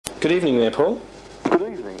Good evening there, Paul. Good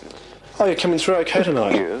evening. Oh, you're coming through okay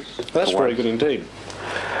tonight? Yes. That's very good indeed.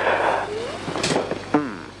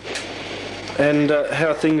 And how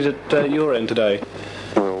are things at your end today?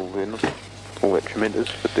 Well, they're not all that tremendous,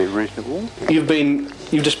 but they're reasonable. You've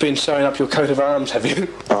just been sewing up your coat of arms, have you?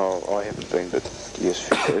 Oh, I haven't been, but yes,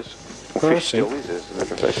 Fish has. Well, Fish still is, as a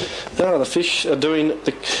matter of fact. No, the Fish are doing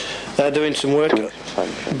some work.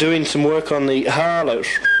 Doing some work on the Harlow.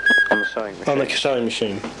 On the sewing machine. On the sewing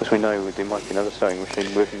machine. As we know, there might be another sewing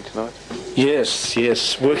machine working tonight.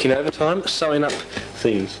 Yes. Working overtime, sewing up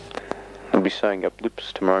things. We'll be sewing up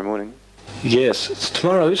lips tomorrow morning. Yes,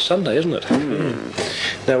 tomorrow is Sunday, isn't it?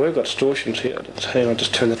 Now we've got distortions here. Hang on, I'll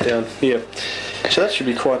just turn that down. Yeah. So that should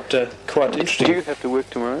be quite interesting. Do you have to work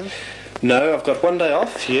tomorrow? No, I've got one day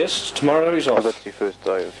off. Yes, tomorrow is off. Oh, that's your first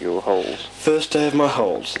day of your holes. First day of my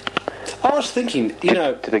holes. I was thinking,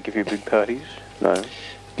 Did they give you big parties? No.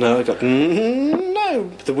 No, I got no.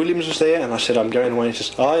 The Williams was there, and I said I'm going away. And he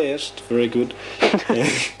says, "Oh yes, very good."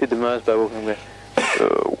 Did the Mars bar walk in there?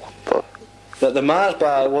 The Mars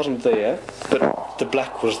bar wasn't there, but the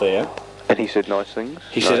Black was there. And he said nice things.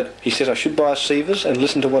 He said I should buy a Seavers and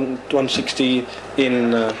listen to 160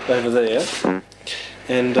 in over there,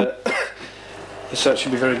 and so it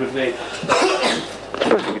should be very good there. I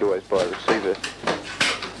suppose you could always buy a receiver.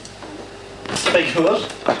 Beg your pardon?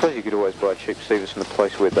 I suppose you could always buy cheap receivers from the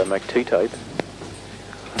place where they make T-tape.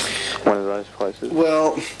 One of those places.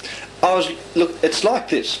 Well, look, it's like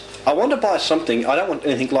this. I want to buy something. I don't want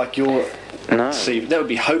anything like your receiver. That would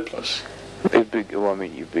be hopeless. It'd be, well, I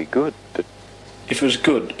mean, you'd be good, but... If it was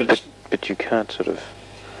good, But you can't sort of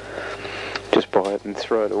just buy it and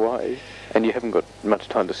throw it away. And you haven't got much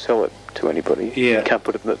time to sell it to anybody. Yeah. You can't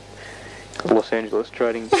put it in the Los Angeles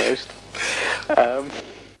Trading Post.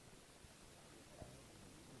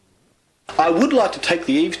 I would like to take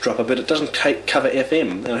the eavesdropper, but it doesn't cover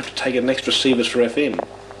FM. I have to take an extra receivers for FM.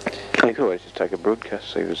 You could always just take a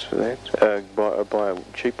broadcast receivers for that. Buy a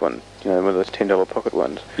cheap one, one of those $10 pocket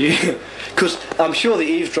ones. Yeah, because I'm sure the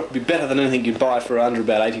eavesdropper would be better than anything you'd buy for under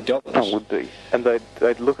about $80. Oh, it would be. And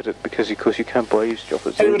they'd look at it because, of course, you can't buy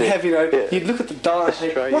eavesdroppers. And it would have, you'd look at the dial and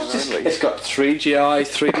say, what's this? It's got 3GI,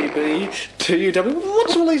 3DB, 2UW.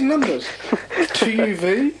 What's all these numbers?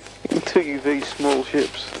 2UV? 2UV small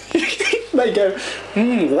ships. They go,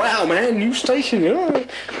 wow, man, new station,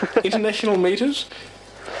 international meters.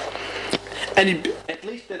 And at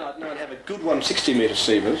least then I'd know I'd have a good 160 metre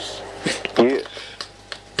Seavers. Yes.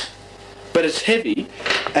 But it's heavy,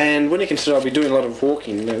 and when you consider I'll be doing a lot of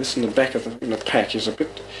walking, this in the back of the pack is a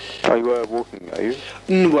bit... Oh, you are walking, are you?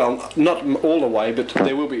 Well, not all the way, but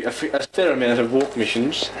there will be a fair amount of walk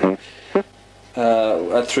missions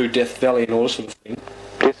through Death Valley and all this sort of thing.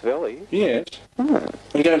 Death Valley? Yes.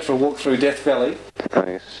 I'm going for a walk through Death Valley. I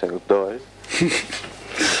guess so die.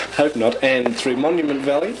 Hope not. And through Monument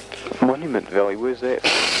Valley. Monument Valley, where's that?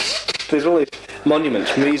 There's all these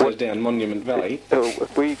monuments, measles down Monument Valley.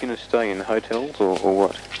 Were you going to stay in hotels or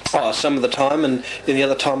what? Oh, some of the time, and then the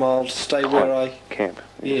other time I'll stay where I... Camp.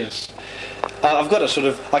 Yes. I've got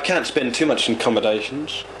to I can't spend too much in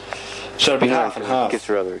accommodations. So it'll be half and half. It gets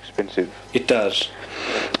rather expensive. It does.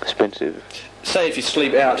 Expensive. Say if you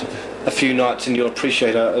sleep out a few nights and you'll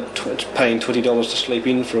appreciate paying $20 to sleep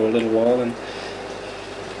in for a little while. And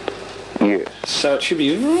yes. So it should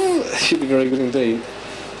be very good indeed.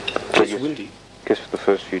 It's windy. I guess for the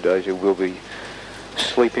first few days you will be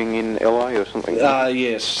sleeping in LA or something.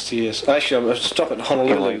 Yes. Actually, I'll stop at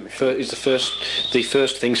Honolulu. Is the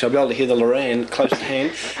first thing, so I'll be able to hear the Loran close at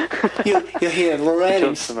hand. You'll hear Loran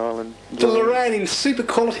Johnson Island. The Loran in super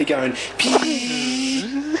quality going.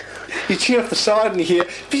 You tune off the side and you hear.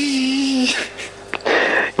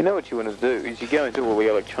 You know what you want to do is you go into all the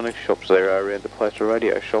electronic shops there are around the place, or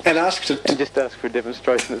radio shops, and just ask for a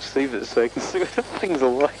demonstration of Seavers so you can see what the things are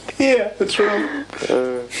like. Yeah, that's right.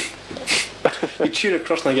 You tune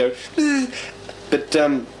across and they go. But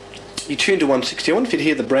you tune to 160. I wonder if you'd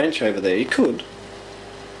hear the branch over there. You could.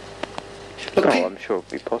 Look, I'm sure it'd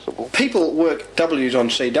be possible. People work W's on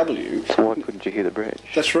CW. So why couldn't you hear the branch?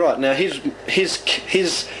 That's right. Now his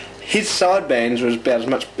sidebands are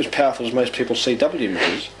about as powerful as most people's CW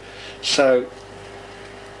meters. So,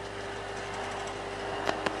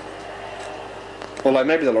 although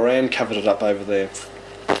maybe the Loran covered it up over there.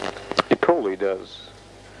 It probably does.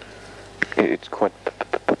 It's quite...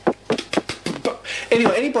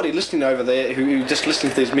 Anyway, anybody listening over there who just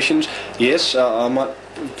listening to these missions, yes, I might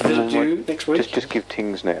visit you next week. Just give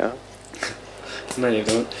Tings now. No, you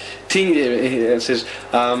don't. Ting, it says,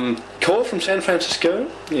 call from San Francisco.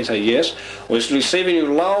 You say, yes. We're receiving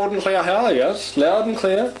you loud and clear. How are you? Loud and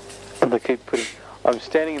clear. And they keep putting... I'm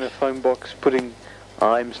standing in a phone box putting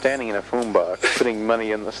I'm standing in a phone box, putting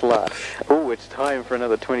money in the slot. Oh, it's time for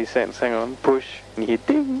another 20 cents. Hang on, push, and you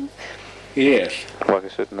ding. Yes. Like a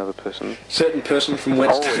certain other person. Certain person from Oh,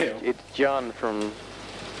 Westdale. it's John from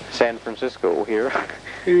San Francisco here.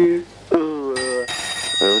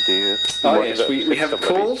 Oh dear. Oh, Might yes, have we have upset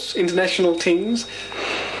somebody. calls, international teams.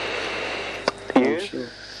 Yes. Sure.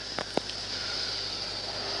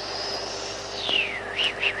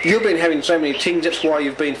 You've been having so many tings, that's why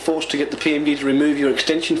you've been forced to get the PMD to remove your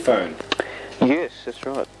extension phone. Yes, that's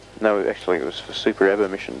right. No, actually it was for Super ABBA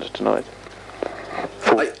missions tonight.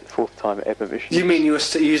 Fourth time ABBA missions. You mean you were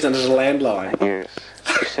using it as a landline? Yes.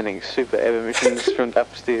 We're sending Super ABBA missions from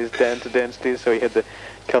upstairs down to downstairs, so we had the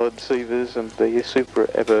coloured Seavers and the Super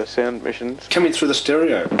ABBA sound missions Coming through the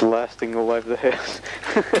stereo. blasting all over the house.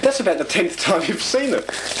 But that's about the 10th time you've seen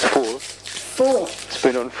it. Fourth. It's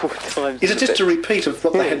been on 4 times. Is it just a repeat of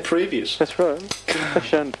what they Yeah. had previous? That's right. I've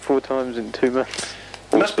shown 4 times in 2 months.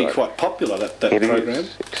 It must be quite popular, that It program.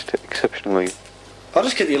 is exceptionally. I'll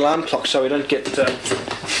just get the alarm clock so we don't get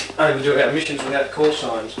overdo our missions without call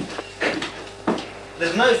signs.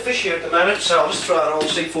 There's no fish here at the moment, so I'll just throw an old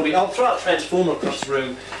C40. I'll throw a transformer across the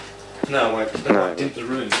room. No, I won't. That might dent the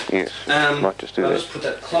room. Yes. Might just do I'll that. just put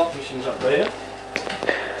that clock missions up there.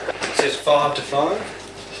 It says 5 to 5.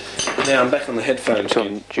 Now I'm back on the headphones. It's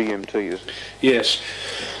on GMT, is it? Yes.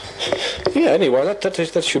 Yeah. Anyway,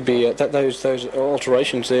 that should be those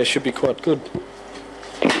alterations there should be quite good.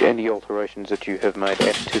 Any alterations that you have made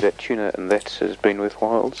to that tuner and that has been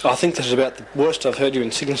worthwhile? I think this is about the worst I've heard you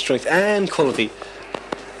in signal strength and quality.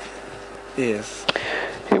 Yes.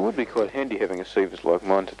 It would be quite handy having a Seavers like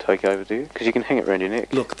mine to take over there, because you can hang it around your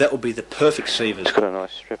neck. Look, that would be the perfect It's Seavers. got a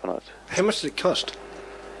nice strap on it. How much does it cost?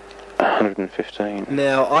 115.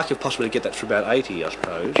 Now, I could possibly get that for about 80, I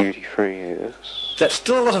suppose. Duty free, yes. That's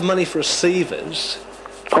still a lot of money for a Seavers.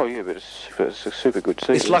 Oh yeah, but it's a super good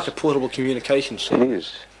Seavers. It's like a portable communication It Seavers.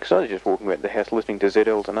 is. Because I was just walking about the house listening to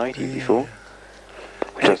ZL and 80 before,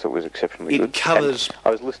 which I thought was exceptionally good. It covers... And I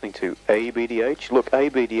was listening to ABDH. Look,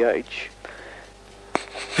 ABDH.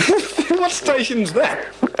 What station's that?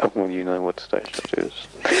 Oh, well, you know what station it is.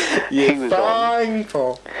 Yeah, He was on. fine,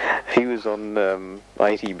 Paul. He was on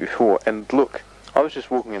 80 before, and look, I was just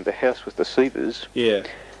walking in the house with the Seavers, Yeah,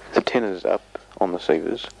 the tenors up on the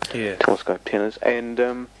Seavers, yeah. telescope tenors,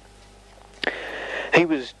 and he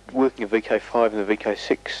was working a VK5 and the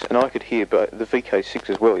VK6, and I could hear, but the VK6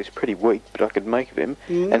 as well is pretty weak, but I could make of him,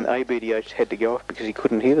 and ABDH had to go off because he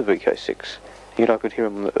couldn't hear the VK6. Yet I could hear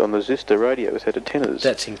him on the Zista radio without the tenors.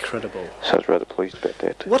 That's incredible. So I was rather pleased about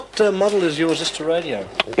that. What model is your Zista radio?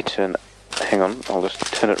 It's an... Hang on, I'll just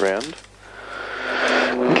turn it round.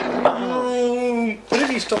 When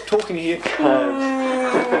did you stop talking here?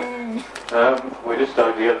 We're just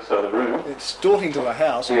over the other side of the room. It's stalking to a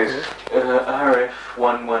house. Yes,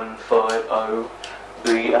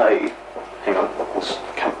 RF1150BA. Hang on,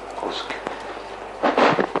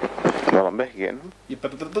 well, I'm back again.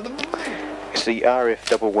 It's the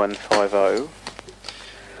RF1150.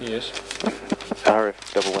 Yes.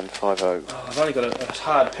 RF1150. Oh, I've only got a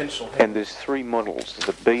hard pencil. And there's 3 models. There's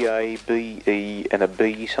a BA, BE and a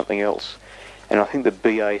B something else. And I think the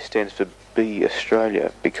BA stands for B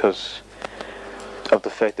Australia because of the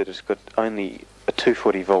fact that it's got only a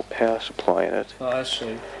 240 volt power supply in it. Oh, I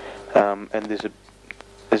see. And there's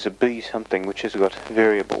a B something which has got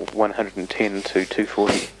variable 110 to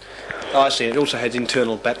 240. Oh, I see. It also has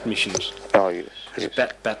internal bat missions. Oh yes. Has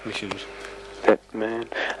Yes. bat missions. Batman.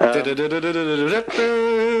 And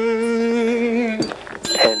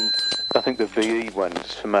I think the BE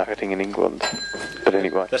one's for marketing in England. But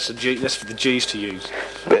anyway. That's the G. That's for the G's to use.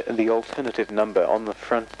 But the alternative number on the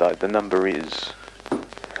front though, the number is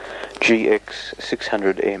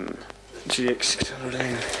GX600M.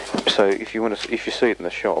 GX600M. So if you see it in the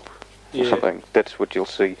shop or Yeah. something, that's what you'll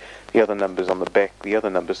see. The other number's on the back. The other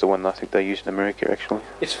number's the one I think they use in America actually.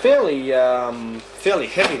 It's fairly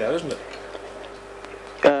heavy though, isn't it?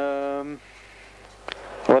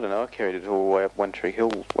 Well, I don't know. I carried it all the way up One Tree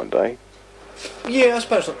Hill one day. Yeah, I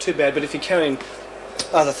suppose it's not too bad. But if you're carrying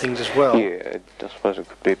other things as well. Yeah, I suppose it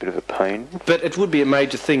could be a bit of a pain. But it would be a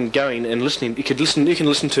major thing going and listening. You can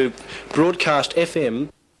listen to broadcast FM.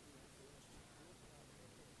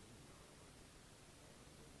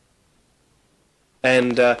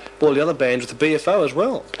 And all the other bands with the BFO as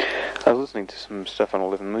well. I was listening to some stuff on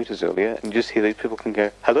 11 metres earlier, and you just hear these people can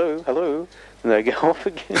go, hello, hello, and they go off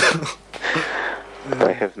again.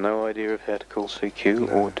 They have no idea of how to call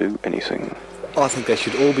CQ or do anything. I think they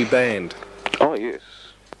should all be banned. Oh, yes.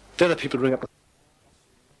 Then the people ring up.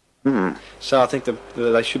 Hmm. So I think that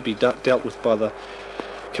they should be dealt with by the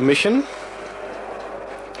Commission.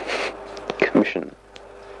 Commission.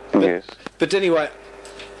 Yes. But anyway,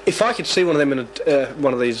 if I could see one of them in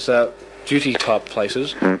one of these duty type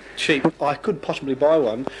places, cheap, I could possibly buy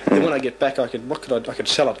one. Then when I get back, I could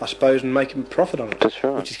sell it, I suppose, and make a profit on it. That's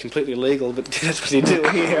right. Which is completely illegal, but that's what you do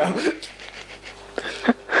here.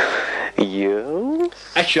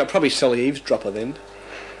 Yes. Actually, I'd probably sell the eavesdropper then.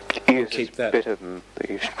 Yes, Keep it's that. better than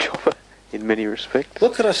the eavesdropper in many respects.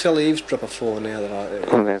 What could I sell the eavesdropper for now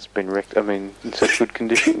that Well, that's been wrecked. I mean, in such good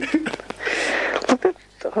condition. Look,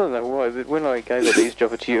 I don't know why, but when I gave that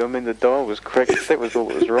eavesdropper to you, I mean, the dial was correct. That was all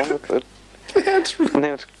that was wrong with it. That's right.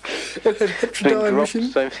 Now it's been dropped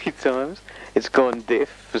so many times. It's gone deaf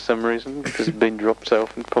for some reason because it's been dropped so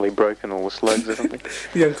often. Probably broken all the slugs or something.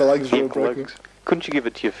 The Uncle Lugs The were Uncle broken. Lugs. Couldn't you give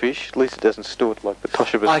it to your fish? At least it doesn't stort like the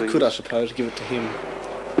Toshiba I seeds. could, I suppose, give it to him.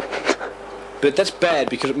 But that's bad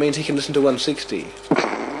because it means he can listen to 160.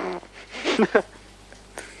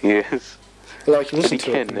 Yes. Well, I can listen He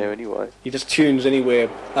to can it. now anyway. He just tunes anywhere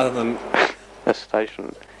other than... A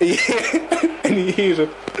station. Yeah, and he hears it.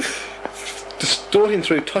 Distorting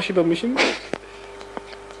through Toshiba machines.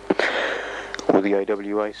 Or the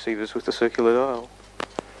AWA receivers with the circular dial.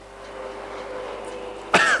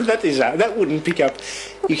 That wouldn't pick up...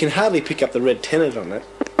 You can hardly pick up the red tenet on that.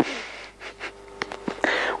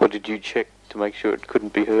 Or did you check to make sure it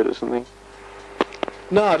couldn't be heard or something?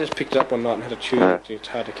 No, I just picked it up one night and had to tune it. It's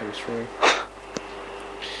hard to come through.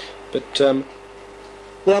 But,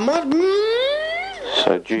 well, I might...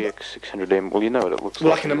 So GX600M, well, you know what it looks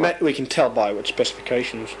Well, like. we can tell by what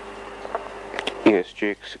specifications. Yes,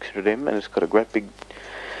 GX600M, and it's got a great big...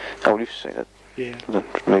 Oh, you've seen it. Yeah. I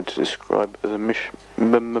don't need to describe it as a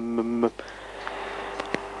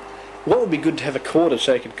What would be good to have a chorder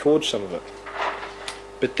so you could chord some of it.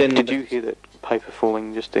 But then... Did you hear that paper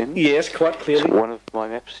falling just then? Yes, quite clearly. So one of my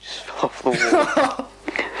maps just fell off the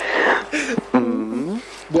wall.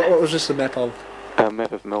 What was this the map of? A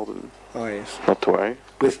map of Melbourne. Oh, yes. Not to worry.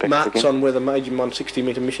 With Back marks again. on where the major 160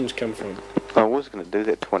 metre missions come from. I was going to do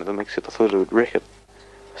that to one of them, except I thought it would wreck it.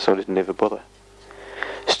 So I didn't ever bother.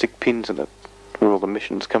 Stick pins in it, where all the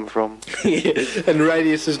missions come from. Yeah, and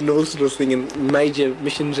radiuses and all sort of thing in major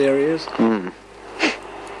missions areas. You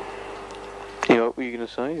know, what were you going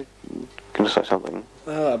to say? Going to say something?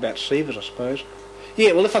 Oh, about Sievers, I suppose.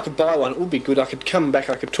 Yeah, well, if I could buy one, it would be good. I could come back,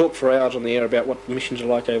 I could talk for hours on the air about what the missions are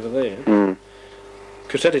like over there.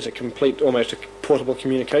 Because that is almost a portable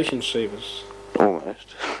communications Sievers.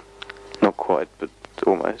 Almost. Not quite, but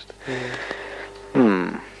almost.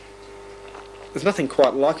 There's nothing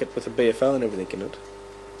quite like it with the BFO and everything in it.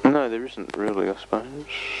 No, there isn't really, I suppose.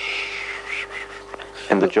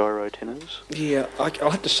 And the gyro tenors. Yeah,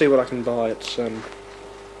 I'll have to see what I can buy. It's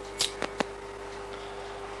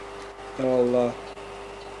well,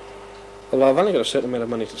 I've only got a certain amount of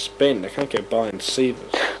money to spend. I can't go buying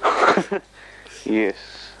Sievers. Yes.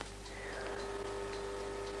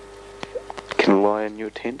 You can lie in your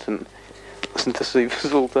tent and listen to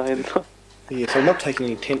Sievers all day and night. Yeah, so I'm not taking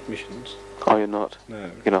any tent missions. Oh, you're not? No. You're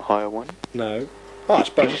going to hire one? No. Oh, I You're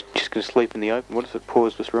suppose. just going to sleep in the open? What if it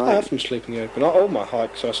pours with rain? I often sleep in the open. All my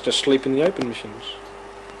hikes, I just sleep in the open missions.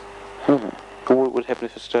 Well, what would happen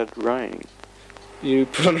if it started raining? You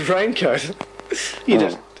put on a raincoat.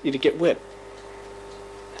 You'd get wet.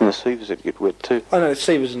 And the Sievers would get wet too. I know,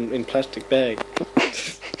 Sievers in plastic bag.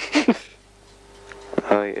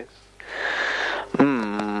 Oh, yes.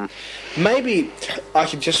 Maybe I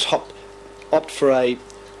could just opt for a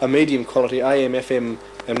medium quality AM, FM,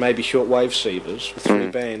 and maybe shortwave Sievers with 3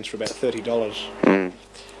 bands for about $30.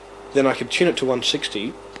 Then I could tune it to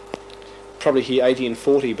 160, probably hear 80 and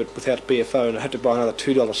 40, but without BFO, and I have to buy another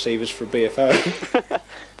 $2 Sievers for a BFO.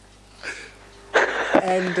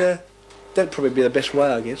 And that'd probably be the best way,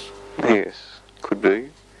 I guess. Yes, could be.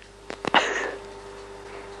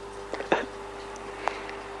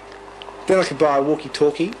 Then I could buy a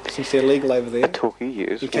walkie-talkie, since they're legal over there, A talkie,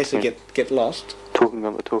 yes. in case they get lost. Talking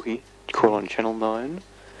on the talkie, call on Channel 9.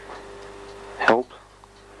 Help.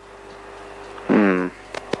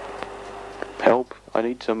 Help, I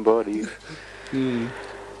need somebody.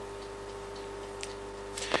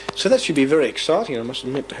 So that should be very exciting, I must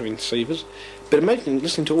admit, having Sievers. But imagine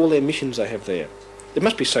listening to all their missions they have there. It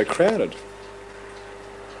must be so crowded.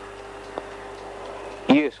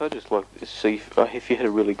 Yes, I just like to see if you had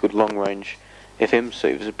a really good long-range FM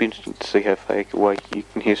Sievers, it'd be interesting to see how far away you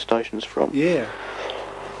can hear stations from. Yeah.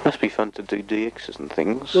 Must be fun to do DXs and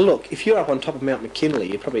things. Well, look, if you're up on top of Mount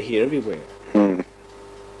McKinley, you probably hear everywhere.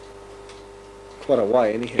 Quite a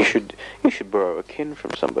way, anyhow. You should borrow a Ken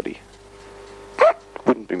from somebody.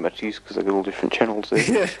 Wouldn't be much use because they've got all different channels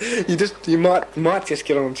there. Yeah, you might just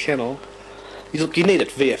get on a channel. Look, you need it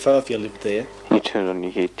VFO if you lived there. You turn it on, you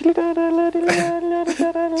hear...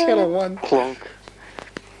 Channel 1. Plonk.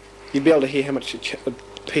 You'd be able to hear how much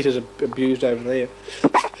Peter's abused over there.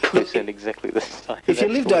 They sound exactly the same. If you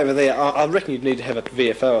lived over there, I reckon you'd need to have a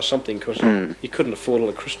VFO or something, because you couldn't afford all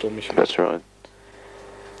the crystal missions. That's right.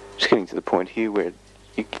 It's getting to the point here where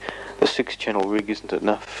the 6-channel rig isn't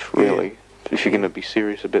enough, really. Yeah. If you're going to be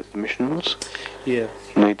serious about the missions, Yeah.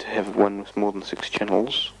 you need to have one with more than 6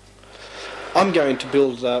 channels. I'm going to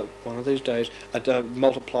build, one of these days, a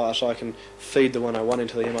multiplier so I can feed the 101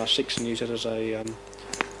 into the MR6 and use it as a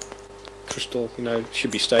crystal,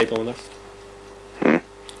 should be stable enough.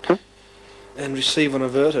 And receive on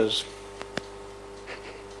averters.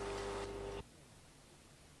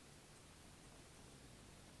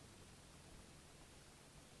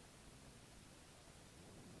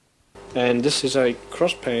 And this is a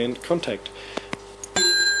crossband contact.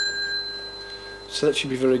 So that should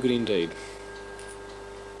be very good indeed.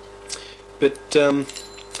 But,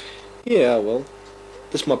 yeah, well,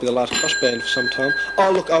 this might be the last crossband for some time.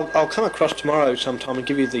 Oh, look, I'll come across tomorrow sometime and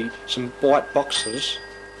give you some white boxes.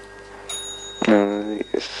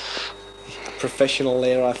 Yes. Professional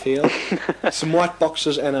there, I feel. Some white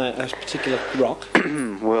boxes and a particular rock.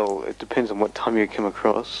 Well, it depends on what time you come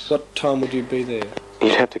across. What time would you be there?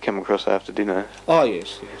 You'd have to come across after dinner. Oh,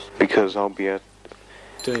 yes. Because I'll be out...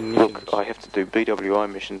 Doing missions. Look, I have to do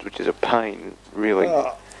BWI missions, which is a pain, really.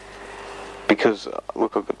 Oh. Because,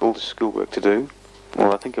 look, I've got all this schoolwork to do.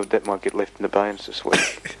 Well, I think that might get left in the bands this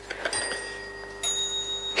week.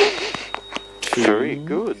 Very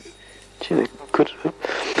good. Gee, they're good at it.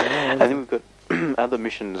 And then we've got other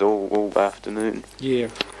missions all afternoon. Yeah.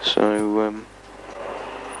 So,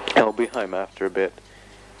 I'll be home after about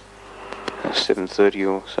 7:30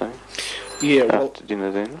 or so. Yeah, well... After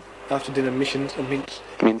dinner then. After dinner missions and mints.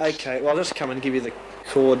 Mints. Okay, well, I'll just come and give you the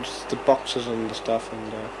cords, the boxes and the stuff,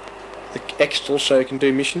 and the extra so you can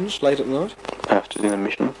do missions late at night. After dinner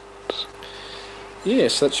missions.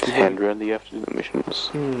 Yes, that should be Hand good. around the after dinner missions.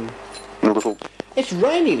 Hmm. The little It's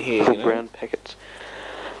raining here, little brown packets.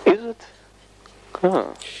 Is it?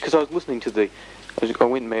 Oh. Because I was listening to I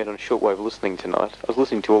went mad on shortwave listening tonight. I was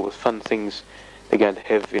listening to all the fun things they're going to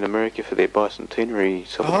have in America for their bicentenary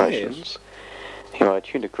celebrations. Oh, yes. I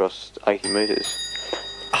tuned across 80 metres.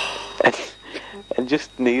 And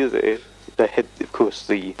just near there, they had, of course,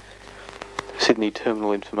 the Sydney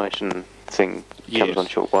Terminal Information thing comes on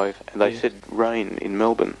shortwave, and they said rain in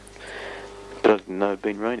Melbourne. But I didn't know it had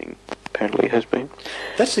been raining. Apparently it has been.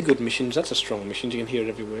 That's a good mission. That's a strong mission. You can hear it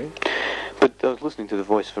everywhere. But I was listening to the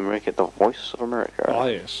Voice of America, Oh,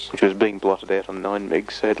 yes. which was being blotted out on 9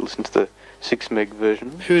 meg, so I had to listen to the 6 meg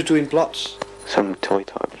version. Who's doing blots? Some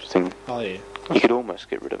teletype thing. Oh, yeah. You could almost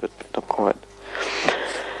get rid of it, but not quite.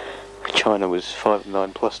 China was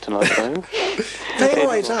 5-9 plus tonight, though. They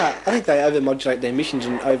always are. I think they overmodulate their missions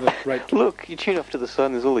and overrate... Look, you tune off to the side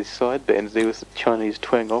and there's all these side bands there with the Chinese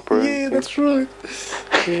twang opera. Yeah, that's right.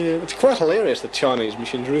 Yeah, it's quite hilarious, the Chinese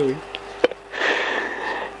missions, really.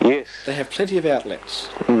 Yes. They have plenty of outlets.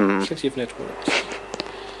 Plenty of networks.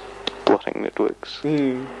 Blotting networks.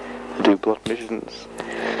 They do blot missions.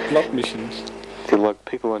 Blot missions. They're like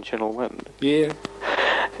people on Channel 1. Yeah.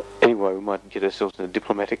 Anyway, we might get ourselves in a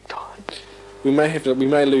diplomatic tie. We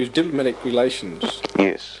may lose diplomatic relations.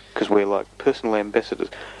 Yes, because we're like personal ambassadors.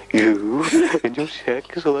 You and your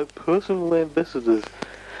shacks are like personal ambassadors.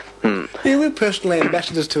 Yeah, we're personal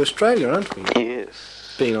ambassadors to Australia, aren't we?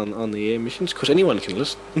 Yes. Being on the air missions, because anyone can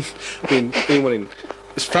listen. I mean, anyone in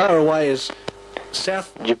as far away as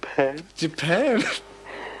South Japan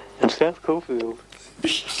and South Caulfield.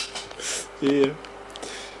 Yeah.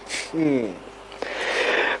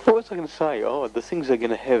 What was I going to say? Oh, the things they're going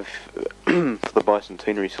to have for the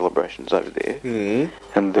bicentenary celebrations over there.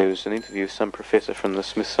 And there was an interview with some professor from the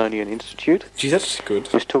Smithsonian Institute. Gee, that's good.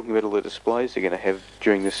 He was talking about all the displays they're going to have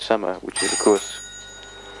during this summer, which is, of course...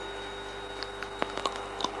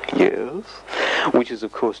 Yes. Which is,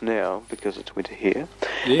 of course, now, because it's winter here.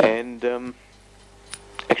 Yeah. And,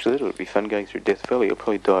 actually, that would be fun going through Death Valley. You'll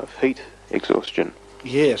probably die of heat exhaustion.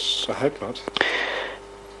 Yes, I hope not.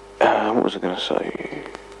 What was I going to say?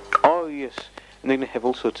 Oh, yes. And they're going to have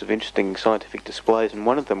all sorts of interesting scientific displays, and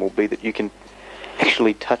one of them will be that you can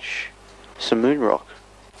actually touch some moon rock.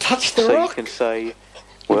 Touch the so rock? You can say,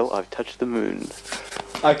 well, I've touched the moon.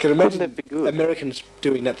 I can imagine Wouldn't that be good? Americans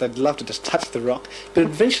doing that. They'd love to just touch the rock, but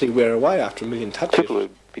eventually wear away after a million touches. People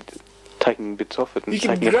would be taking bits off it and You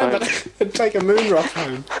can taking it home. grab it and take a moon rock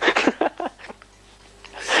home.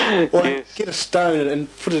 Or Yes. get a stone and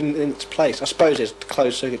put it in its place. I suppose there's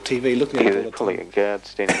closed circuit TV looking at Yeah, it all there's the probably time. a guard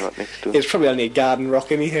standing right next to it. It's probably only a garden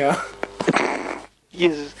rock anyhow.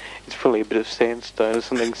 Yes, it's probably a bit of sandstone or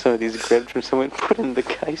something somebody's grabbed from somewhere and put in the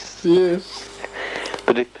case. Yes.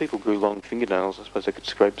 But if people grew long fingernails, I suppose I could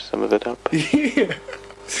scrape some of it up. Yeah.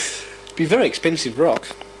 Be very expensive rock.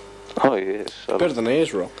 Oh, yes. Better than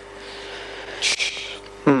Ayers rock.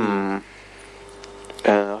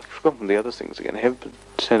 I've forgotten the other things again. Have but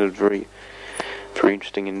it sounded very, very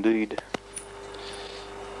interesting indeed.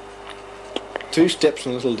 2 steps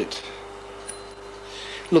and a little dit.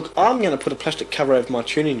 Look, I'm going to put a plastic cover over my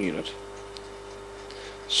tuning unit.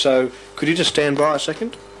 So, could you just stand by a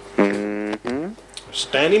second? Mm-hmm.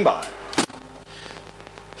 Standing by.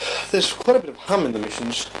 There's quite a bit of hum in the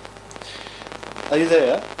missions. Are you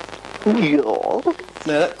there? Yeah. No,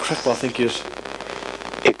 that crap I think is...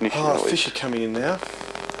 Ignition Oh, noise. fish are coming in now.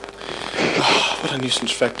 Oh, what a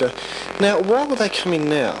nuisance factor. Now, why would they come in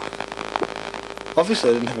now?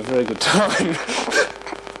 Obviously they didn't have a very good time.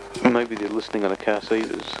 Maybe they're listening on a car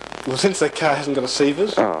seavers. Well, since their car hasn't got a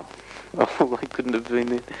Seavers. Oh. Oh, they couldn't have been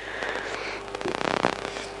there.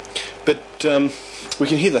 But we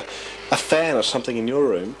can hear a fan or something in your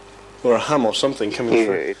room, or a hum or something coming Yeah,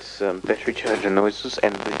 through. it's battery charger noises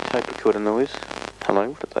and the tape recorder noise. Hello,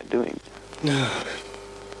 what are they doing?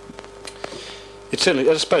 It certainly,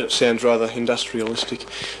 I suppose it sounds rather industrialistic.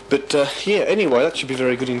 But yeah, anyway, that should be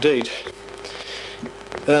very good indeed.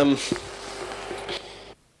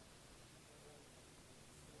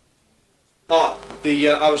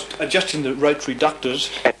 I was adjusting the rotary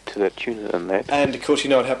ductors, Add to that tuner and that. and of course you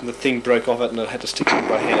know what happened, the thing broke off it and I had to stick it in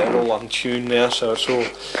my hand. It's all untuned now, so it's all...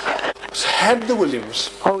 It's had the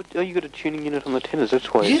Williams. Oh, you got a tuning unit on the tenors,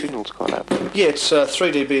 that's why Yeah. the signal's gone up. Yeah, it's 3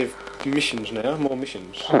 dB of missions now, more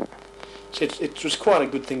missions. Huh. It was quite a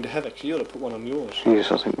good thing to have, actually. You ought to put one on yours.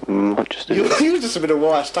 Yes, I think might just do that. You were just a bit of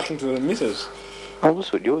wire stuck into the emitters. Oh,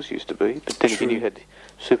 that's what yours used to be, but then again True. you had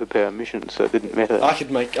superpower missions, so it didn't matter. I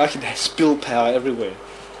could spill power everywhere.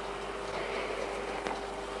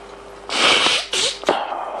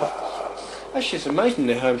 Actually, it's amazing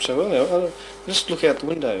they're home so early. I'll just look out the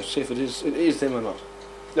window and see if it is them or not.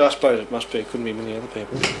 No, I suppose it must be. It couldn't be many other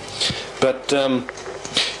people. But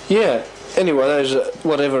yeah. Anyway, those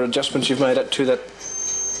whatever adjustments you've made up to that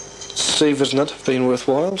Seavers nut have been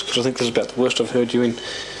worthwhile, because I think this is about the worst I've heard you in.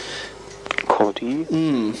 Quality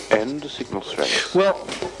and signal strength. Well,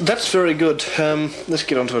 that's very good. Let's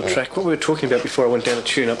get onto a track. What we were talking about before I went down to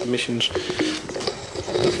tune up the missions.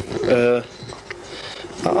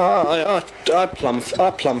 I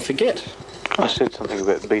plumb forget. I said something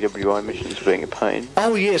about BWI missions being a pain.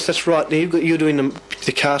 Oh yes, that's right. Now you're doing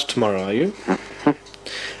the cast tomorrow, are you?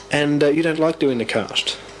 And you don't like doing the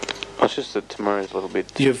cast. It's just that tomorrow's a little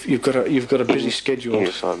bit... You've got a busy schedule.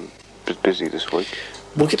 Yes, I'm a bit busy this week.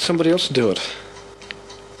 We'll get somebody else to do it.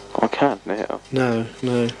 I can't now. No.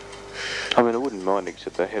 I mean, I wouldn't mind,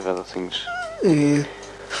 except they have other things. Yeah.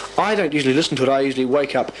 I don't usually listen to it. I usually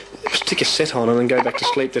wake up, stick a set on, and then go back to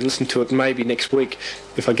sleep. Then listen to it maybe next week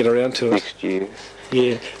if I get around to it. Next year.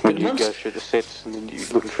 Yeah. When But you once, go through the sets and then you're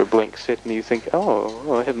looking for a blank set and you think,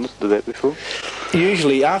 oh, I haven't listened to that before.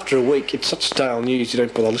 usually after a week, it's such stale news you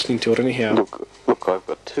don't bother listening to it anyhow. Look, I've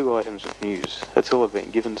got 2 items of news. That's all I've been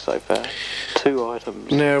given so far. 2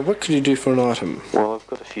 items. Now, what could you do for an item? Well, I've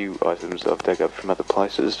got a few items that I've dug up from other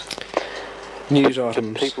places. News But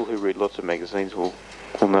items. people who read lots of magazines will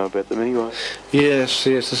know about them anyway. Yes,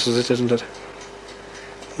 this is it, isn't it?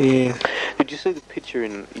 Yeah. Did you see the picture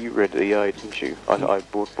in... You read EA, didn't you? I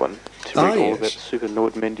bought one to read all about the Super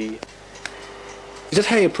Nordmandy Is that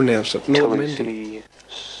how you pronounce it? Nordmandy? City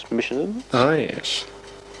mission. Ah, yes.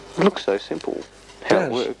 It looks so simple. How it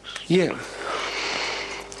Does. works. Yeah.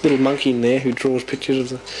 Little monkey in there who draws pictures of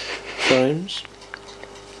the frames.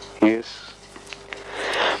 Yes.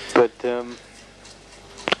 But,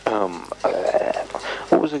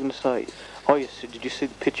 what was I going to say? Oh, yes, did you see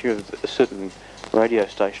the picture of a certain radio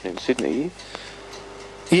station in Sydney?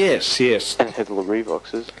 Yes. And it had little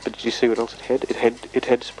Revoxes, but did you see what else it had? It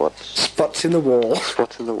had spots. Spots in the wall.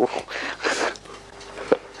 Spots in the wall.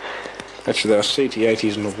 Actually, there are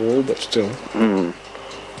CT80s in the wall, but still.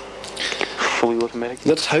 Fully automatic.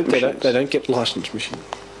 Let's hope they machines. don't get licensed machines.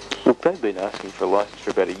 Look, they've been asking for a license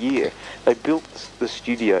for about a year. They built the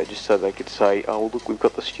studio just so they could say, oh, look, we've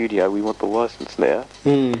got the studio, we want the license now.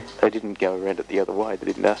 They didn't go around it the other way. They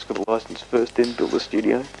didn't ask for the license first, then build the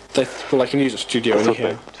studio. They can use a studio I thought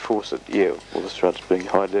anyhow. they'd force it, yeah. Well, that's right, it's being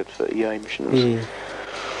hired out for EA missions.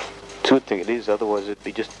 It's a good thing it is, otherwise it'd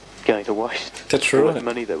be just going to waste. That's All right. that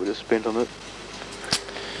money they would have spent on it.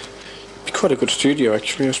 Be quite a good studio,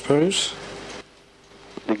 actually, I suppose.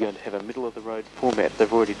 They're going to have a middle-of-the-road format.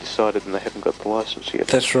 They've already decided and they haven't got the license yet.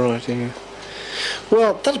 That's right, yeah.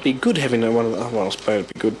 Well, that'd be good having one of the... Well, I suppose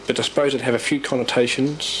it'd be good, but I suppose it'd have a few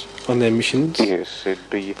connotations on their missions. Yes, it'd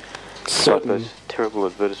be Certain... like those terrible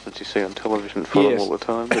advertisements you see on television for them all the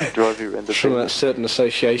time that drive you around the from bend. that certain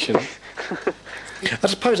association. I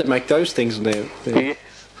suppose it'd make those things there. Yes.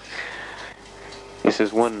 Yes,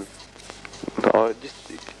 there's one...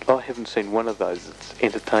 I haven't seen one of those that's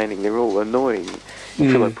entertaining. They're all annoying.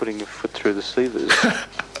 You feel like putting your foot through the sievers.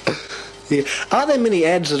 Yeah. Are there many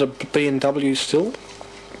ads at a BMW still?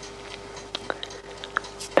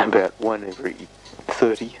 About one every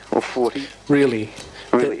 30 or 40. Really?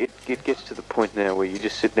 Really, it gets to the point now where you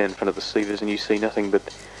just sit down in front of the sievers and you see nothing but...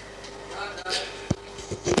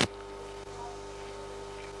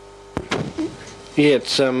 Yeah,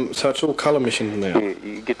 it's so it's all colour missions now. Yeah,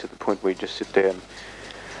 you get to the point where you just sit down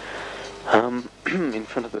in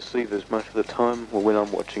front of the sievers most of the time, or when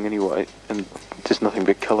I'm watching anyway, and just nothing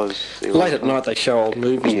but colours. Late at night they show old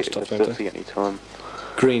movies and stuff, don't that's they? the only time.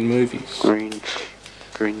 Green movies.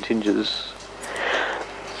 Green tinges.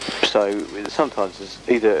 So sometimes it's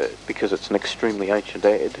either because it's an extremely ancient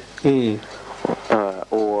ad,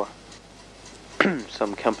 or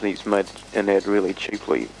some companies made an ad really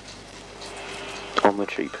cheaply, on the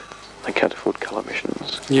cheap. They can't afford colour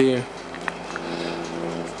missions. Yeah.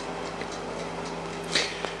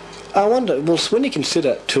 I wonder, well, when you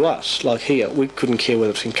consider, to us, like here, we couldn't care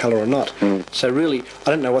whether it's in colour or not. So really,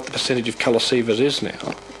 I don't know what the percentage of colour sievers is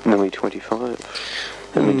now. Nearly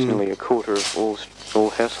 25. That means nearly a quarter of all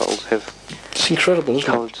households have It's incredible, isn't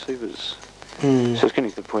coloured sievers. So it's getting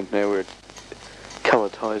to the point now where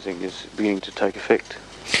colourtising is beginning to take effect.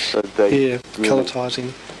 So they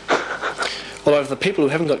colourtising. Although for the people who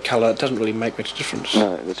haven't got colour, it doesn't really make much difference.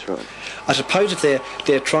 No, that's right. I suppose if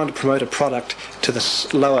they're trying to promote a product to the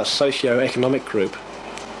lower socio-economic group,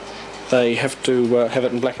 they have to have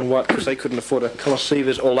it in black and white because they couldn't afford a colour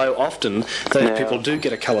sievers, although often those people do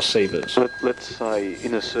get a colour sievers. Let's say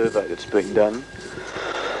in a survey that's been done,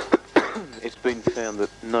 it's been found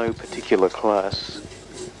that no particular class,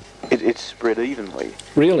 it's spread evenly.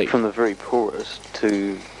 Really? From the very poorest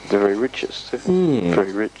to the very richest.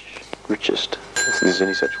 Very richest, if there's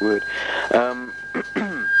any such word.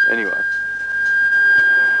 Anyway.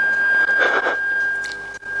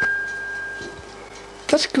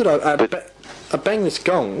 That's good. I bang this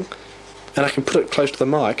gong, and I can put it close to the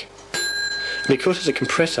mic. Because it's a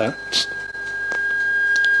compressor.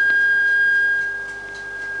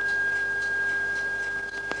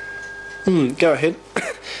 Go ahead.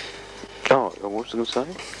 Oh, what was I going to say?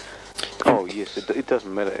 Oh, yes, it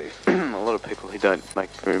doesn't matter. A lot of people who don't make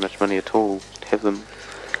very much money at all have them.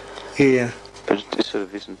 Yeah. It sort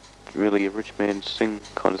of isn't really a rich man's thing,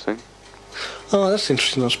 kind of thing. Oh, that's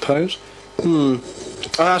interesting, I suppose.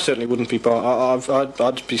 I certainly wouldn't be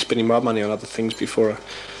I'd be spending my money on other things before a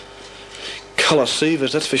colour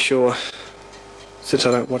sievers, that's for sure. Since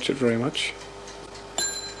I don't watch it very much.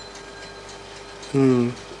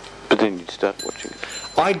 But then you'd start watching it.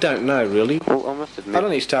 I don't know, really. Well, I must admit... I'd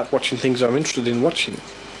only start watching things I'm interested in watching.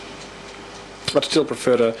 I'd still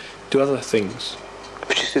prefer to do other things.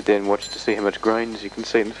 But you sit there and watch to see how much grains you can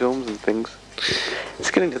see in films and things.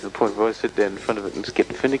 It's getting to the point where I sit down in front of it and just get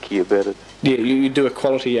finicky about it. Yeah, you do a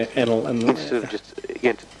quality analysis. Instead of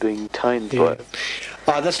just being tamed by it.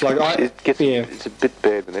 That's like... It's a bit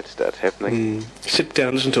bad when that starts happening. Sit down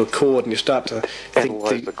and listen to a chord and you start to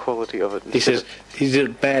analyse the quality of it. He says, he did a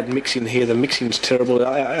bad mixing here, the mixing's terrible,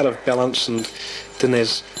 out of balance, and then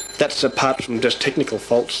that's apart from just technical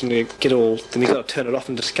faults, and then you've got to turn it off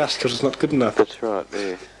and discuss because it's not good enough. That's right,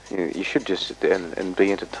 yeah. You should just sit down and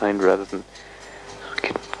be entertained rather than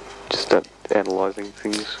just start analysing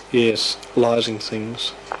things. Yes, lising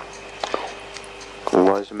things.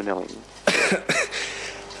 Liza Minnelli.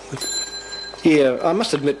 Yeah, I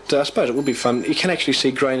must admit, I suppose it would be fun. You can actually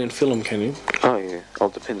see grain in film, can you? Oh, yeah. Oh,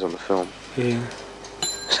 it depends on the film. Yeah.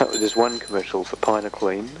 So there's one commercial for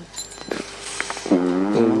Pinoclean,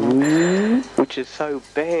 which is so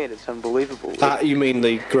bad, it's unbelievable. You mean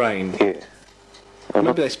the grain? Yeah.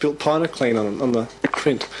 Maybe they spilt Pinoclean on the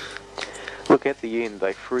print. Look, at the end,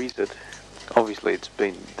 they freeze it. Obviously, it's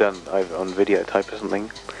been done over on videotape or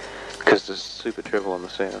something, because there's super treble on the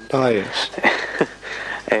sound. Oh, yes.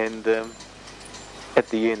 And at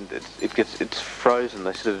the end, it's frozen.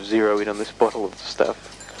 They sort of zero in on this bottle of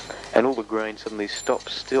stuff, and all the grain suddenly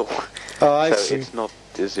stops still. Oh, I see. So it's not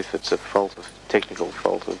as if it's a technical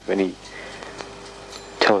fault of any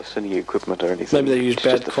telecine equipment or anything. Maybe they use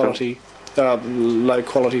bad quality, low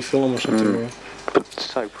quality film or something. But it's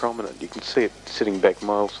so prominent, you can see it sitting back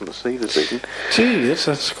miles from the sievers even. Gee,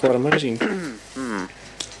 that's quite amazing.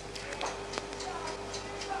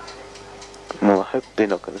 Well, I hope they're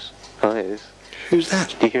not going to... Oh, yes. Who's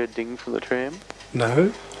that? Do you hear a ding from the tram?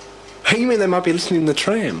 No. Hey, you mean they might be listening to the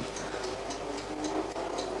tram?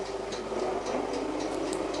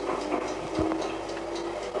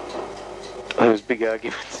 There was big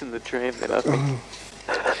arguments in the tram then, I think.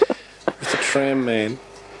 It's a tram man.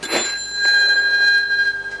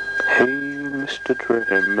 Hey, Mr.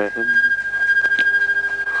 Tram Man.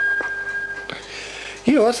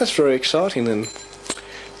 Yeah, well, that's very exciting then.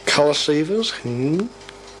 Colour sievers. They're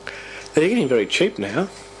getting very cheap now.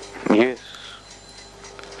 Yes.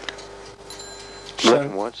 So- Black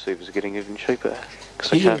and white sievers are getting even cheaper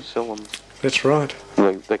because they Yeah. can't sell them. That's right.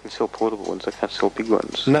 They can sell portable ones, they can't sell big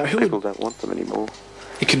ones. No, who People don't want them anymore.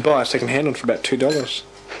 You could buy a second-hand one for about $2.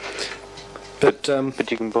 But, But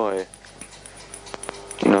you can buy,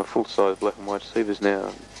 you know, full-size black and white sievers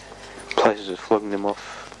now. Places are flogging them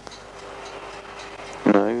off,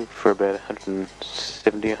 you know, for about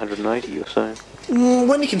 170, 180 or so.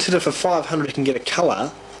 when you consider for 500 you can get a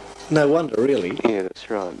colour, no wonder, really. Yeah, that's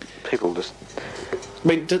right. People just... I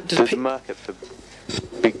mean, The market for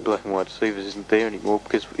big black and white sievers isn't there anymore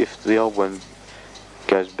because if the old one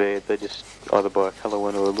goes bad, they just either buy a colour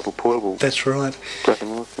one or a little portable That's right. black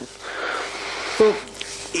and white one. Well,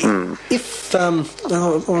 if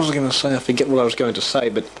what was I going to say? I forget what I was going to say.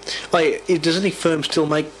 But does any firm still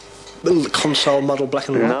make little console model black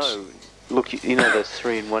and whites? No. Look, you know those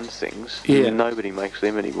 3-in-1 things? Yeah. Nobody makes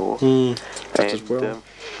them anymore. That as well.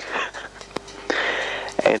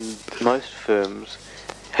 And most firms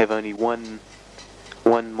have only one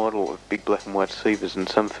model of big black and white sievers, and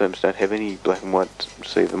some firms don't have any black and white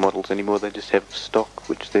siever models anymore. They just have stock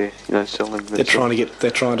which they're selling. They're trying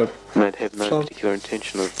to. And they have no particular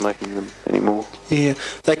intention of making them anymore. Yeah,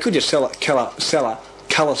 they could just sell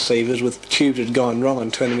colour sievers with tubes that had gone wrong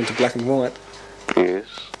and turn them into black and white. Yes.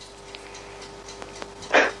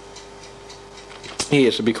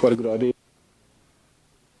 Yes, it'd be quite a good idea.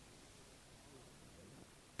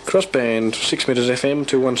 Crossband 6 metres FM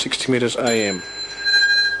to 160 metres AM.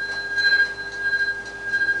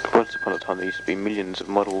 Once upon a time there used to be millions of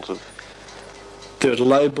models of... There was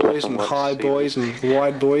low boys Black and and white high sievers. boys and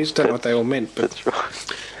wide boys. Don't know what they all meant, but That's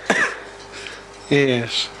right.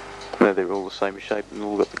 yes, No, they're all the same shape and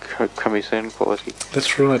all got the crummy sound quality.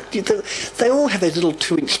 that's right. They all have those little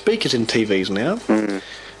 2-inch speakers in TVs now.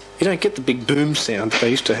 You don't get the big boom sound that they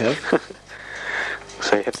used to have.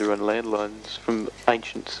 So you have to run landlines from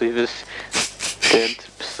ancient sievers down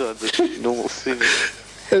to beside the normal sievers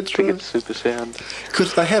That's to right. get super sound.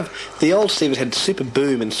 Because the old sievers had super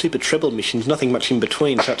boom and super treble missions, nothing much in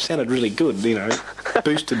between, so it sounded really good,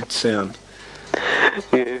 boosted sound.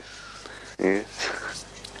 Yes. Yes.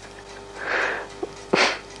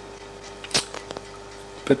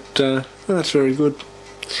 But that's very good.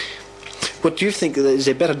 What do you think? Is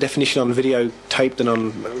there better definition on videotape than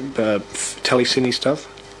on telecine stuff?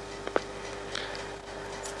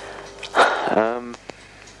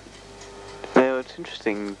 Now it's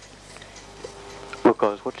interesting. Look, I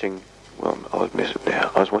was watching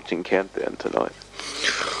Countdown tonight.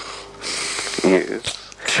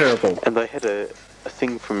 Yes. Terrible. And they had a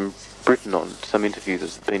thing from Britain on, some interview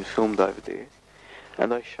that's been filmed over there.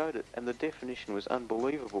 And they showed it, and the definition was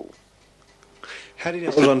unbelievable. How do you know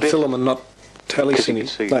it was on film and not Because you telecine? can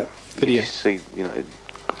see, No, video. You see,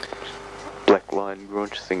 black line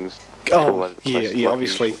grunge things. Oh, all over the place, yeah,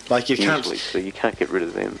 obviously. Like you can't. usually, so you can't get rid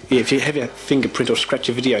of them. Yeah, if you have your fingerprint or scratch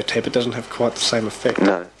your videotape, it doesn't have quite the same effect.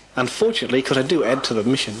 No. Unfortunately, because I do add to the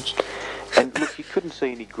missions. And look, you couldn't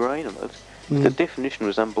see any grain on it. The definition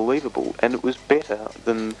was unbelievable, and it was better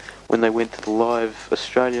than when they went to the live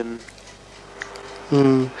Australian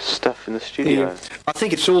stuff in the studio. Yeah. I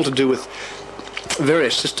think it's all to do with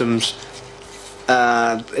various systems.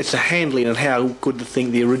 It's a handling and how good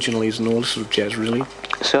the original is and all this sort of jazz, really.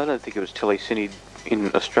 So I don't think it was telecine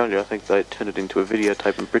in Australia. I think they turned it into a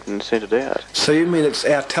videotape in Britain and sent it out. So you mean it's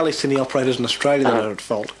our telecine operators in Australia that are at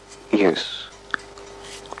fault? Yes.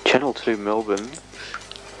 Channel 2 Melbourne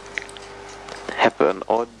have an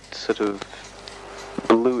odd sort of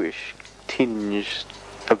bluish tinge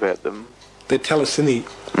about them. They're telecine.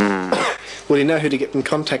 Well, you know who to get in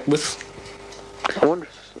contact with? I wonder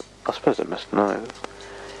if, I suppose I must know.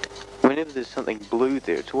 Whenever there's something blue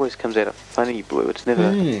there, it always comes out a funny blue. It's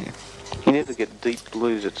never, you never get deep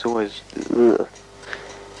blues, it's always, ugh.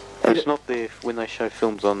 And it's not there when they show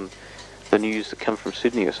films on the news that come from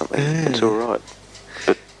Sydney or something. It's alright,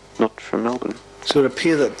 but not from Melbourne. So it would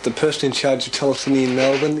appear that the person in charge of telecine in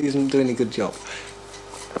Melbourne isn't doing a good job.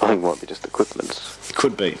 I think it might be just equipment.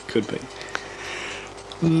 Could be.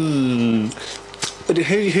 But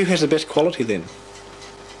who has the best quality then?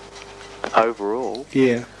 Overall,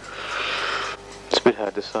 Yeah. it's a bit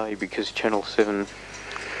hard to say because Channel 7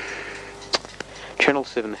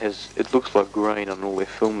 has, it looks like grain on all their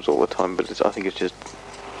films all the time, but I think it's just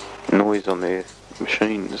noise on their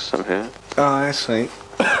machines somehow. Oh, I see.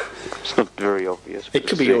 It's not very obvious. It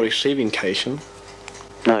could be your receiving cation.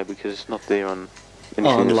 No, because it's not there on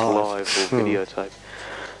anything that's live or Hmm. videotape.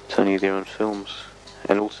 It's only there on films.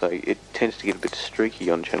 And also, it tends to get a bit streaky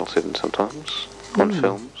on Channel 7 sometimes, on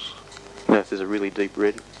films. You know, if there's a really deep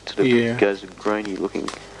red, it sort of goes grainy looking.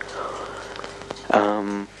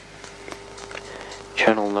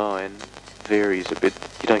 Channel 9 varies a bit.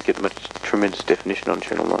 You don't get much tremendous definition on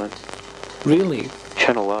Channel 9. Really?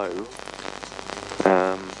 Channel O,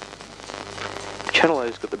 Channel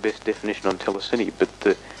O's got the best definition on Telecine, but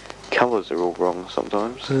the colours are all wrong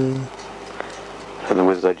sometimes. I don't know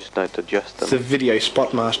whether they just don't adjust them. The video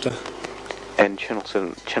spotmaster. And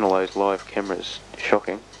Channel O's live camera's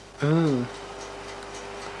shocking. Oh.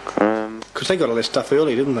 Because they got all their stuff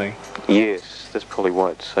early, didn't they? Yes, that's probably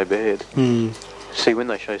why it's so bad. Hmm. See, when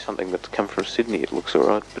they show something that's come from Sydney, it looks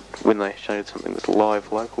alright, but when they show something that's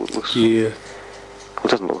live local, it looks... Yeah. Well,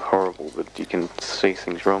 it doesn't look horrible, but you can see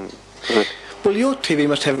things wrong. But Well, your TV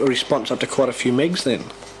must have a response up to quite a few megs then.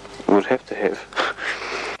 it would have to have.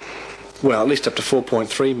 Well, at least up to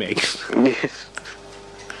 4.3 megs. Yes.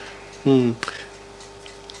 Hmm.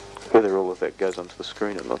 Whether all of that goes onto the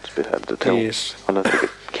screen or not, it's a bit hard to tell. Yes. I don't think it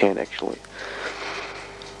can, actually.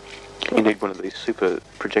 You need one of these super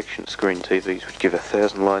projection screen TVs which give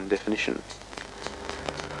 1,000-line definition.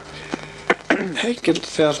 How you get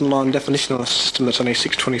 1,000-line definition on a system that's only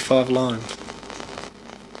 625 lines?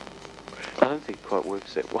 I don't think it quite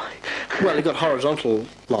works that way. Well, you've got horizontal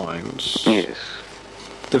lines. Yes.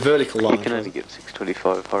 The vertical lines. You can only get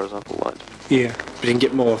 625 horizontal lines. Yeah, but you can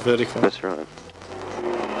get more vertical. That's right.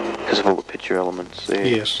 Because of all the picture elements there.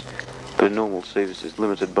 Yes. But a normal CVS is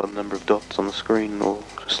limited by the number of dots on the screen or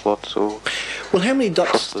slots or... Well, how many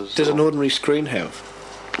dots Crosses does an or- ordinary screen have?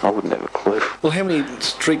 I wouldn't have a clue. Well, how many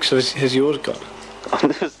streaks has yours got? I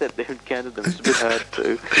never sat there and counted them. It's a bit hard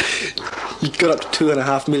to. You got up to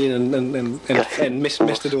 2.5 million and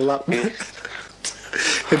messed it all up. Yes.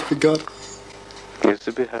 And forgot. Yeah, it's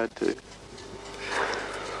a bit hard to.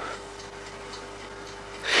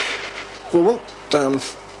 Well, what?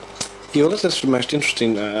 Yeah, well, that's the most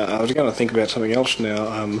interesting. I was going to think about something else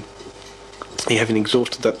now. You haven't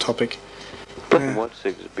exhausted that topic. Black and white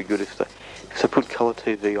receivers would be good if they put colour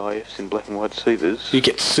TV IFs in black and white receivers. You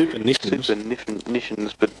get super nitons. Super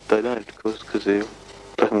nitions, but they don't, of course, because they're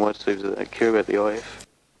black and white receivers that don't care about the IF.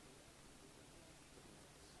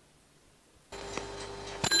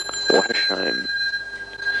 What a shame.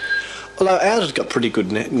 Although ours has got pretty good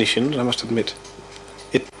nitons, I must admit.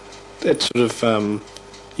 It sort of,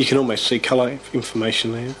 you can almost see colour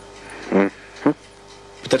information there. Mm-hmm.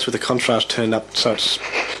 But that's with the contrast turned up, so it's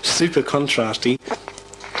super contrasty.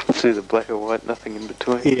 It's either black or white, nothing in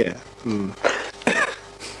between. Yeah. Mm.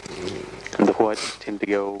 And the whites tend to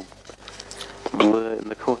go all blur in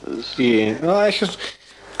the corners. Yeah.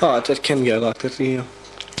 That can go like that, yeah.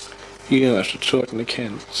 Yes, it certainly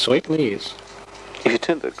can. Certainly is. If you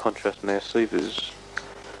turn the contrast on our receivers,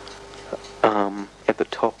 at the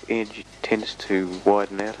top edge it tends to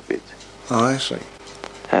widen out a bit. Oh, I see.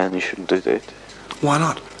 And you shouldn't do that. Why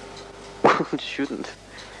not? Well, it shouldn't.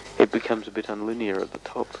 It becomes a bit unlinear at the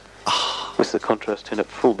top. With the contrast turned up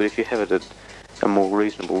full, but if you have it at a more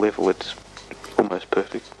reasonable level, it's almost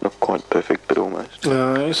perfect. Not quite perfect, but almost.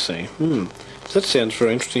 Oh, I see. That sounds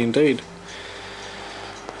very interesting indeed.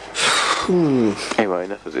 Anyway,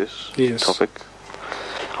 enough of this topic.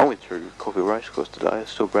 I went through Caulfield Racecourse today. There's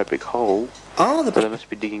still a great big hole. Oh, But they must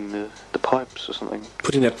be digging the pipes or something.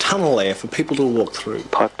 putting a tunnel there for people to walk through,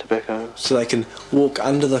 Pipe tobacco. so they can walk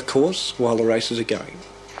under the course while the races are going.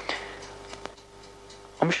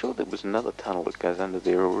 I'm sure there was another tunnel that goes under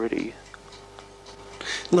there already.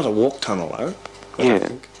 Not a walk tunnel, though. I Yeah. don't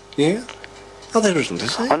think. Yeah? Oh, there isn't,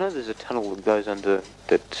 is I there? know there's a tunnel that goes under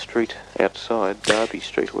that street outside, Derby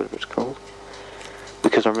Street or whatever it's called.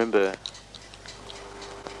 Because I remember...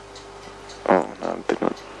 Oh, no, I better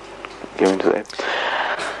not go into that.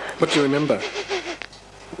 What do you remember?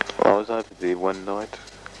 I was over there one night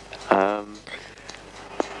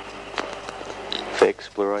for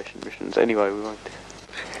exploration missions. Anyway, we won't...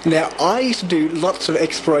 Now, I used to do lots of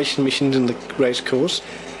exploration missions in the race course,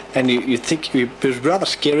 and you think it was rather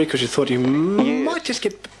scary because you thought you might just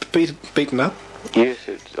get beaten up. Yes,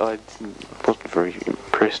 I wasn't very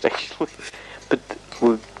impressed actually. But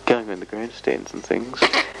we're going around the grandstands and things,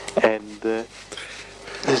 and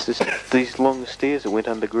there's these long stairs that went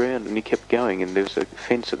underground, and you kept going, and there was a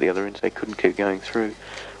fence at the other end, so they couldn't keep going through.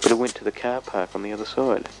 But it went to the car park on the other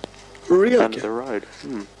side. Really? under the road.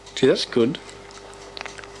 Gee, that's good.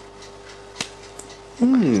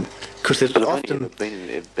 Because there's But I've only often ever been in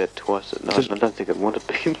there about twice at night, and I don't think I'd want to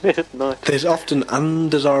be in there at night. there's often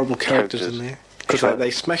undesirable characters in there. Because Right.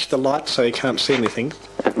 they smash the lights so you can't see anything.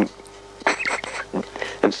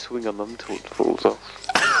 And swing on them until it falls off.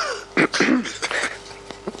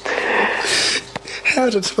 How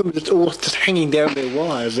is it some just all just hanging down their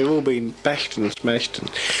wires? They've all been bashed and smashed, and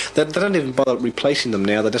they don't even bother replacing them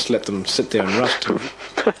now. They just let them sit there and rust.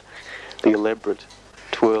 The elaborate,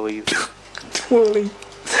 twirly, Twirly.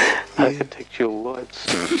 architectural lights.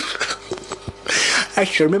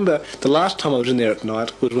 Actually, I remember the last time I was in there at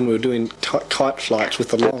night was when we were doing kite flights with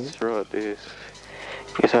the long. That's right, yes.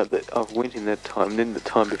 Yes, I went in that time, and then the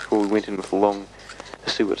time before we went in with the long to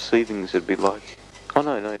see what seethings would be like. Oh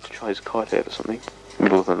no, to try his kite out or something,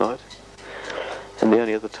 middle of the night. And the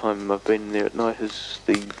only other time I've been in there at night is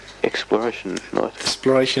the exploration night.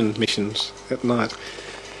 Exploration missions at night.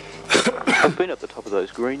 I've been up the top of those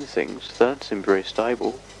green things. They don't seem very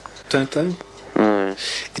stable. Don't they? No.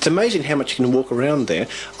 It's amazing how much you can walk around there.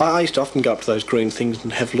 I used to often go up to those green things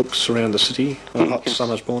and have looks around the city on hot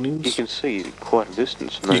summer's mornings. You can see quite a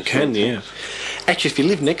distance. In those You can, green yeah. things. Actually, if you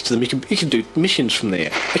live next to them, you can do missions from there.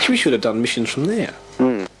 Actually, we should have done missions from there.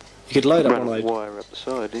 Mm. You could load up Run on a those. wire up the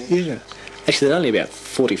side, yeah. Yeah. Actually, they're only about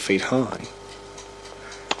 40 feet high.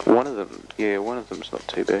 One of them's not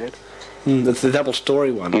too bad. That's the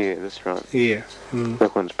double-story one. Yeah, that's right. Yeah.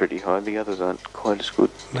 That one's pretty high. The others aren't quite as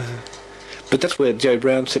good. No. But that's where Joe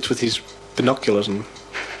Brown sits with his binoculars and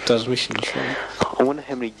does missions from. I wonder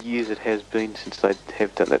how many years it has been since they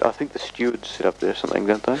have done that. I think the stewards sit up there or something,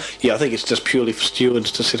 don't they? Yeah, I think it's just purely for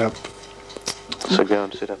stewards to sit up So go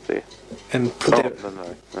and sit up there. and put Oh, their...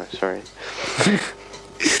 no, sorry.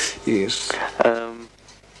 Yes.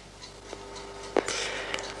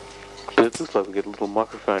 But it looks like we get a little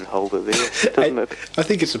microphone holder there, doesn't it? I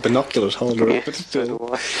think it's a binoculars holder, Yeah, but so still. do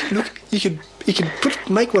I. Look, you could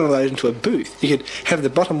make one of those into a booth. You could have the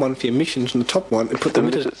bottom one for your missions and the top one, and put The them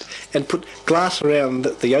into, missions. and put glass around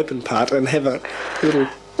the open part, and have a little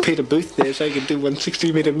Peter booth there, so you can do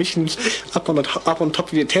 160-metre missions up on top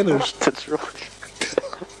of your antennas, That's right.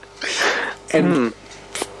 and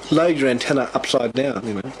load your antenna upside down.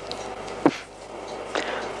 You know.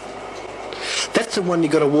 That's the one you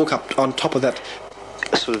got to walk up on top of that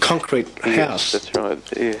Sort of, concrete yes, house. that's right,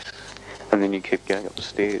 yes. And then you keep going up the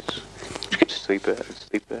stairs. You get steeper and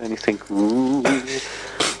steeper, and you think, ooh,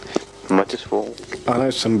 I might just fall. I know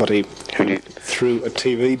somebody Who who did? threw a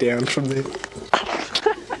TV down from there.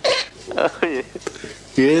 Oh, yeah.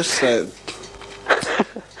 Yes,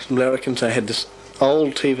 some Americans, they had this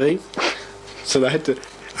old TV, so they had to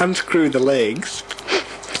unscrew the legs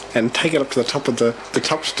and take it up to the top of the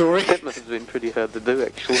top story. That must have been pretty hard to do,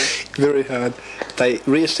 actually. Very hard. They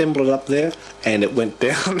reassembled it up there, and it went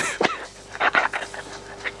down.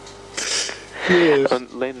 Yes.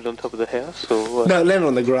 And landed on top of the house, or what? No, it landed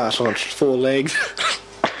on the grass on its four legs.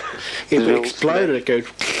 It Did it all exploded. It goes.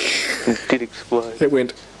 It did explode. It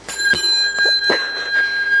went.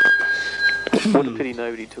 What a pity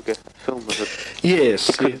nobody took a film of it. Yes.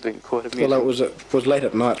 It could Yeah. have been quite amusing. Well, it was late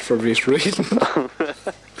at night for obvious reasons.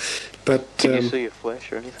 But Did you see a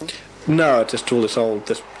flash or anything? no, just all this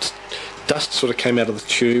dust sort of came out of the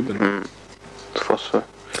tube, and Phosphor.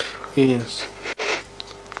 yes.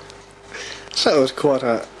 So it was quite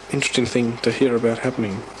a interesting thing to hear about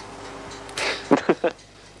happening.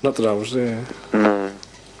 Not that I was there, No.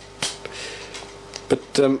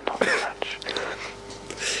 but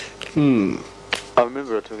I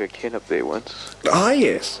remember I took a Ken up there once.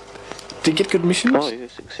 yes. Did you get good missions? Oh,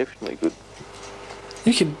 yes, exceptionally good.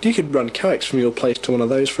 You could run coax from your place to one of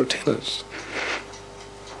those for a tennis.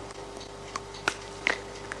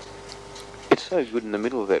 It's so good in the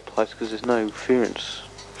middle of that place because there's no interference.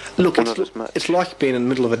 Look, Well, not as much. it's like being in the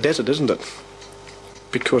middle of a desert, isn't it?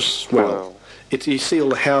 Because, well, you see all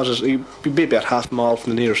the houses, you'd be about half a mile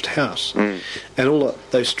from the nearest house, and all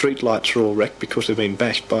those street lights are all wrecked because they've been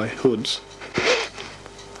bashed by hoods.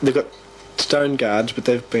 They've got stone guards, but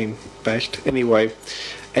they've been bashed anyway,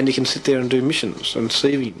 and you can sit there and do missions and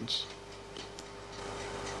seedings.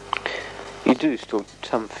 You do still get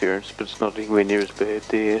some interference, but it's not anywhere near as bad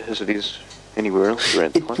there as it is anywhere else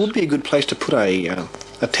around the It place. would be a good place to put a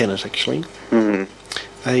tennis, actually. Mm.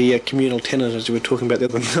 A communal tennis, as you were talking about the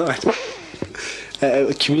other night.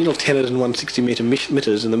 A communal tennis in 160-metre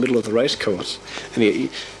mitters in the middle of the race course, and you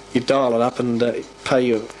dial it up and pay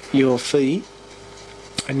your fee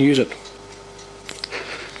and use it.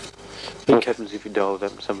 What happens if you dial it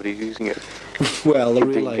up and somebody's using it? Well, the The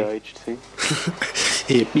relay. engaged thing.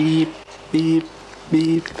 Yeah, beep, beep,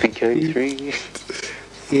 beep. VK3.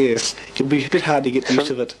 Yes, it'll be a bit hard to get used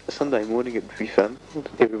to it. Sunday morning it'd be fun.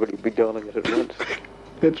 Everybody would be dialing it at once.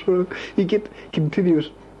 That's right. You get continuous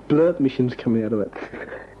blurb missions coming out of it.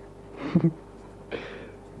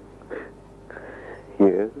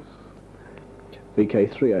 Yes.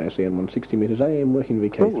 VK3 ASM 160 metres AM, working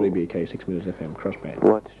VK3 BK 6 metres FM, crossband.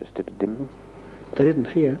 Lights just did a dim. They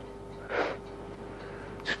didn't hear.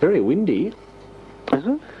 It's very windy. Is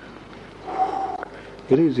it?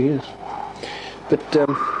 It is, yes. But,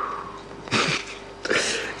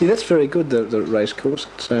 yeah, that's very good, the race course.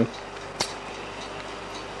 So,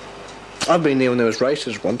 I've been there when there was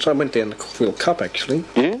races once. I went down the Caulfield Cup, actually.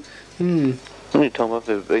 Yeah? Hmm. The only time I've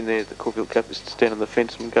ever been there at the Caulfield Cup is to stand on the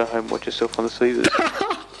fence and go home and watch yourself on the seavers.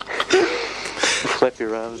 Flap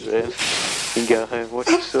your arms around and go home and watch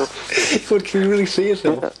yourself. What, can you really see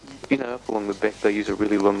yourself? You know, up along the back they use a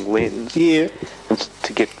really long lens. Yeah. And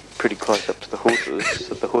to get pretty close up to the horses,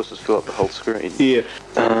 so the horses fill up the whole screen. Yeah.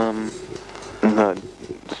 No,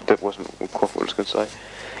 that wasn't quite what I was going to say.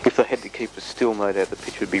 If they had to keep a still mode out, the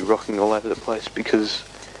pitch would be rocking all over the place because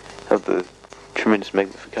of the tremendous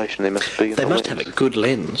magnification there must be in They the must lens. have a good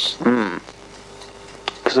lens.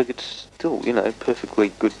 Because they could still, you know, perfectly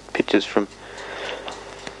good pictures from,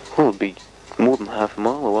 well, it'd be more than half a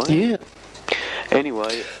mile away. Yeah.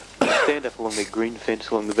 Anyway, you stand up along the green fence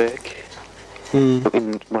along the back, Mm.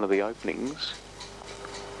 in one of the openings,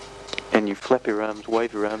 and you flap your arms,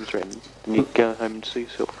 wave your arms around, and you go home and see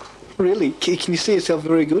yourself. Really? Can you see yourself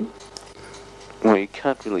very good? Well, you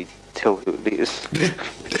can't really tell who it is.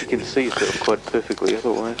 You can see yourself quite perfectly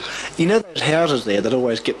otherwise. You know those houses there that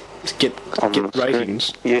always get On the screen.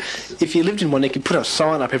 ratings? Yes. If you lived in one, you could put a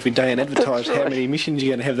sign up every day and advertise That's how right. many missions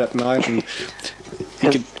you're going to have that night, and you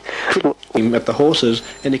could put him at the horses,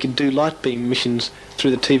 and you could do light beam missions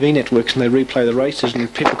through the TV networks, and they replay the races,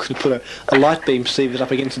 and people could put a light beam receiver up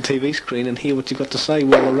against the TV screen and hear what you've got to say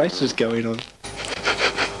while the race is going on.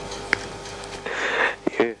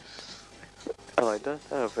 Yes. Oh, I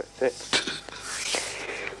don't know about that.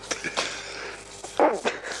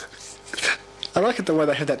 I like it the way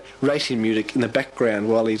they have that racing music in the background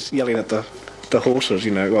while he's yelling at the horses,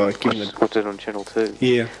 you know, while giving the... What's that on Channel 2?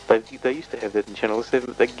 Yeah. They used to have that in Channel 7,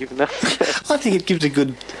 but they've given up. I think it gives a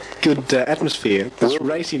good atmosphere, this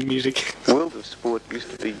racing music. World of Sport used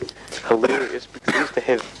to be hilarious because they used to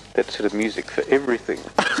have that sort of music for everything.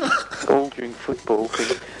 All during football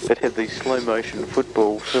things that had these slow motion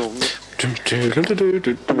football films, and they'd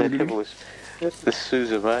have all this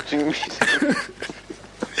Sousa marching music.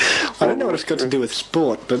 I don't know what it's got to do with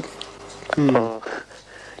sport, but Oh,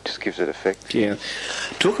 it just gives it effect. yeah.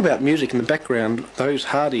 Talk about music in the background, those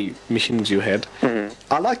Hardy missions you had.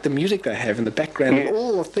 I like the music they have in the background Yes. of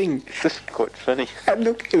all the thing. This is quite funny. And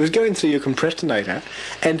look, it was going through your compressinator,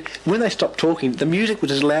 and when they stopped talking, the music was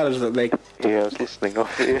as loud as that they... Yeah, I was listening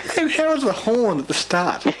off there. And how was the horn at the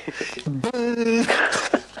start?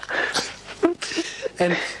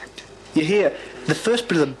 And you hear the first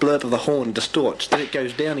bit of the blurb of the horn distorts, then it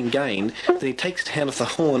goes down in gain, then he takes his hand off the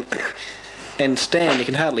horn, and Stan, you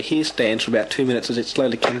can hardly hear Stan for about 2 minutes as it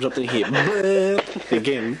slowly comes up, then you hear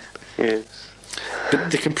again. Yes. But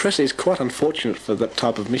the compressor is quite unfortunate for that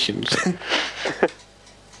type of missions. Yes,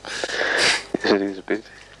 it is a bit.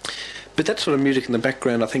 But that sort of music in the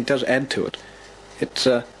background, I think, does add to it. It's,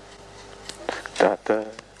 Da da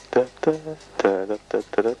da da da da da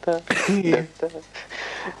da da da. Yeah. Da, da.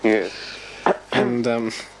 Yes. and,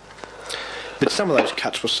 but some of those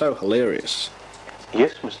cuts were so hilarious.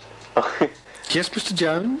 Yes, Mr. Oh, Yes, Mr.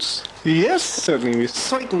 Jones? Yes, certainly,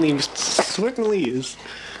 certainly, certainly is.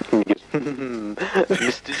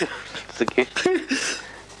 Mr. Jones again.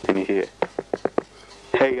 And you hear,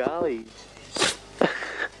 hey, Ali.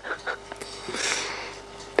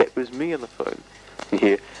 That was me on the phone. You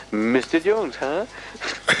hear, Mr. Jones, huh?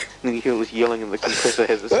 And you hear all this yelling and the compressor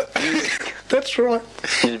has this That's right.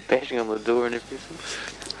 just bashing on the door and everything.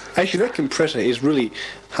 Actually, that compressor is really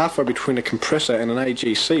halfway between a compressor and an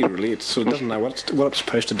AGC, really. It sort of doesn't know what it's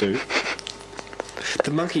supposed to do.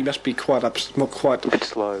 The monkey must be quite A bit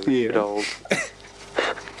slow, a Yeah. bit old. A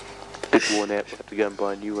bit worn out, we'll have to go and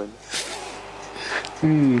buy a new one.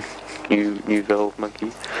 New valve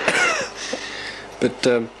monkey. But,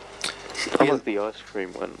 I yeah. like the ice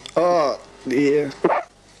cream one. Oh, yeah.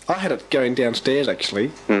 I had it going downstairs,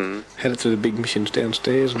 actually. Had it through the big missions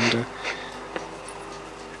downstairs, and...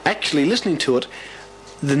 Actually, listening to it,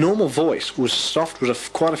 the normal voice was soft, was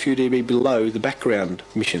quite a few dB below the background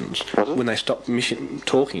missions. Was it? When they stopped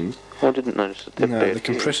talking. I didn't notice it that No, bad. the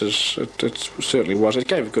compressors, it certainly was. It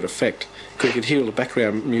gave a good effect, because you could hear all the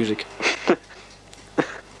background music.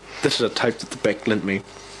 This is a tape that the Beck lent me.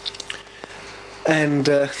 And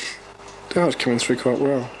Oh, it's coming through quite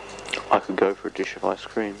well. I could go for a dish of ice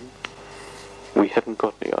cream. We haven't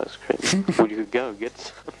got any ice cream. Well, you could go and get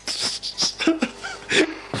some.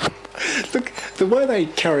 Look, the way they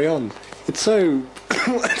carry on, it's so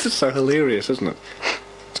it's just so hilarious, isn't it?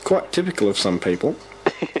 It's quite typical of some people.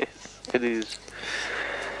 Yes, it is.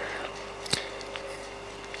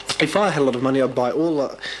 If I had a lot of money, I'd buy all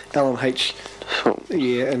the Alan H.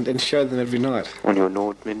 Yeah, and show them every night. On your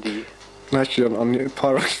Nord Mindy. Actually, on your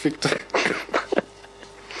Pyrex Victor.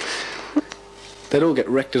 They'd all get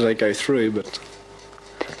wrecked as they go through, but...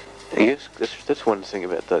 Yes, that's one thing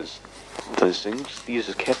about those things. It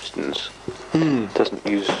uses capstans. Doesn't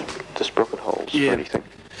use the sprocket holes or anything.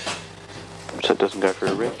 So it doesn't go for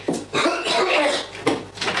a wreck.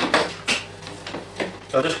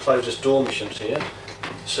 I'll just close this door missions here,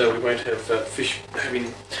 so we won't have fish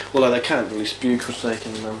having... Although they can't really spew because they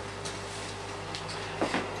can... I'll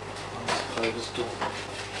just close this door.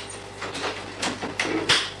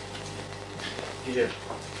 Yeah.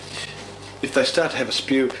 If they start to have a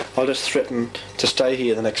spew, I'll just threaten to stay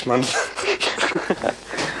here the next month.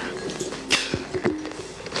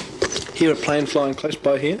 Hear a plane flying close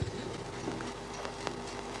by here?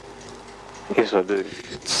 Yes, I do.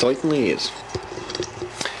 It certainly is.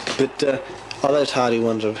 But those hardy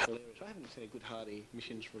ones are hilarious. I haven't seen a good hardy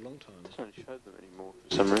missions for a long time. I don't show them anymore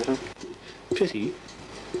for some reason. Pity.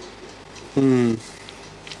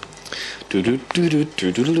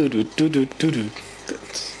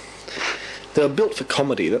 They were built for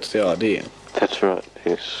comedy, that's the idea. That's right,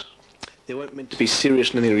 yes. They weren't meant to be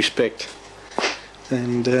serious in any respect.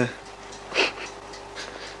 And,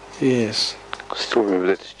 yes. I still remember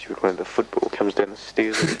that stupid one, the football comes down the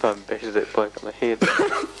stairs every time and bashes that bloke on the head.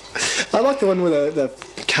 I like the one with the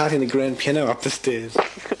carting the grand piano up the stairs.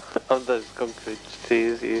 On those concrete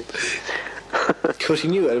stairs, yeah. Because he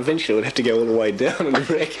knew it eventually would have to go all the way down and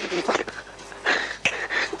wreck.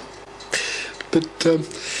 But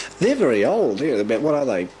they're very old, yeah. About, what are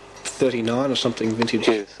they, 39 or something vintage?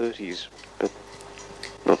 Yeah, 30s, but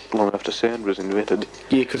not long after sound was invented.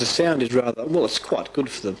 Yeah, because the sound is rather, well, it's quite good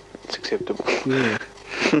for them. It's acceptable. Yeah.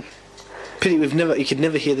 Pity you could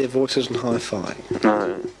never hear their voices in hi-fi.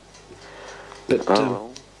 No.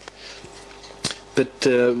 But,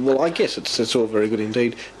 well, I guess it's all very good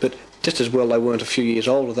indeed. But just as well they weren't a few years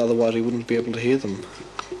older, otherwise he wouldn't be able to hear them.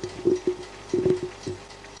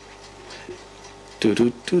 Well,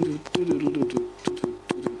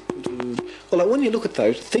 like when you look at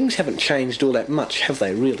those, things haven't changed all that much, have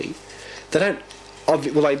they, really? They don't... well,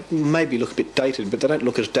 they maybe look a bit dated, but they don't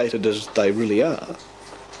look as dated as they really are.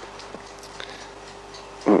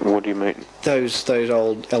 What do you mean? Those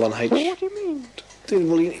old Alan H... What do you mean?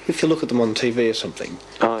 Well, if you look at them on TV or something...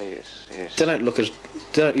 Oh, yes. They don't look as...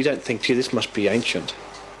 you don't think, gee, this must be ancient.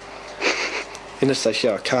 Unless they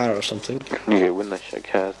show a car or something. Yeah, when they show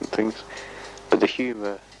cars and things. But the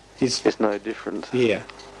humour is no different. Yeah.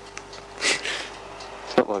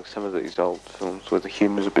 It's not like some of these old films where the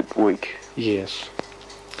humour's a bit weak. Yes.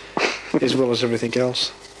 As well as everything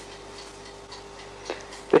else.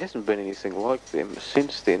 There hasn't been anything like them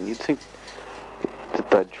since then. You'd think that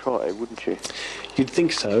they'd try, wouldn't you? You'd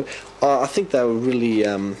think so. I think they were really...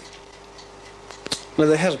 No,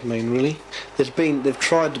 there hasn't been, really. They've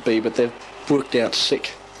tried to be, but they've worked out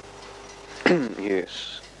sick.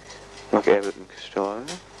 Yes. Like Abbott and Costello.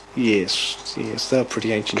 Yes, they're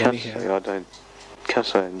pretty ancient anyhow. Can't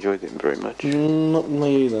say I enjoyed them very much. Not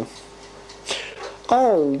me either.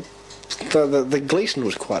 Oh, the Gleason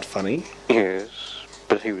was quite funny. Yes,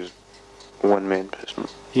 but he was a one-man person.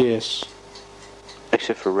 Yes.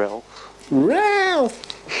 Except for Ralph. Ralph!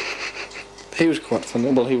 He was quite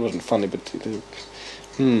funny. Well, he wasn't funny, but he did.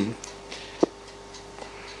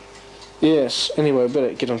 Yes, anyway, we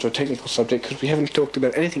better get onto a technical subject because we haven't talked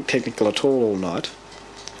about anything technical at all night.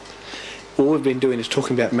 All we've been doing is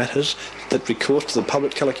talking about matters that recourse to the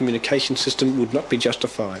public telecommunication system would not be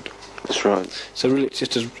justified. That's right. So really it's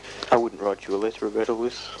just as... I wouldn't write you a letter about all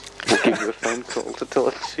this. Or give you a phone call to tell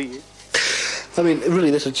us to see you. I mean,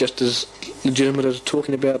 really this is just as legitimate as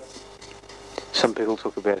talking about... Some people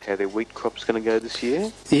talk about how their wheat crop's going to go this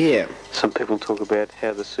year. Yeah. Some people talk about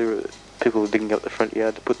how the sewer... People are digging up the front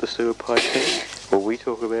yard to put the sewer pipe in. Or we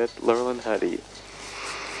talk about Laurel and Hardy.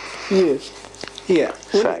 Yes. Yeah.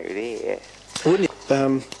 So there. Wouldn't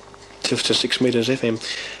it, to 6 metres FM,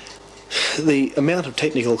 the amount of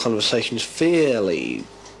technical conversation is fairly...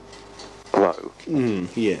 low.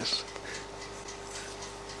 Yes.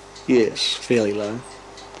 Yes, fairly low.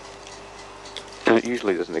 And it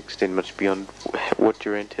usually doesn't extend much beyond what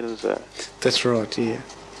your antennas are. That's right, yeah.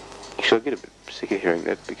 Actually, I get a bit sick of hearing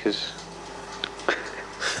that because...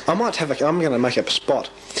 I'm going to make up a spot.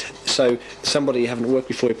 So So somebody you haven't worked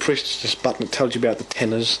before, you press this button, it tells you about the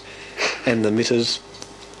tenors and the emitters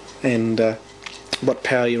and what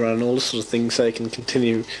power you're on and all this sort of thing, so you can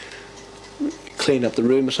continue clean up the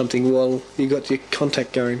room or something while you got your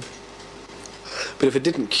contact going. But if it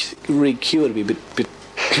didn't re-cue, it'd be a bit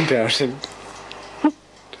embarrassing.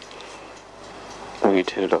 Or you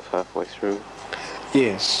turn it off halfway through.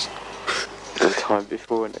 Yes. The time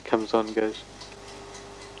before, and it comes on and goes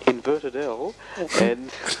inverted L, and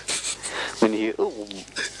when you hear, oh.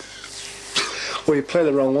 Or you play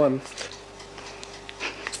the wrong one.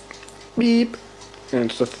 Beep. And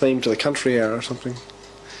it's the theme to the country hour or something.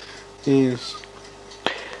 Yes.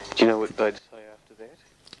 Do you know what they'd say after that?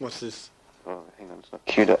 What's this? Oh, hang on, it's not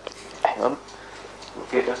queued up. Hang on. We'll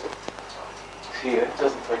get it. Here, it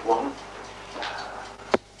doesn't take long.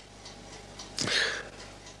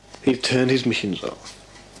 He's turned his missions off.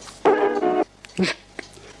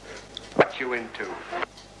 What you into?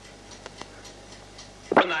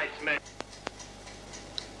 A nice man.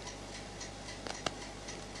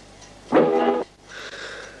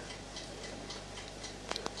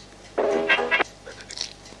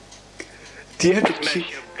 Do you have to Mess queue?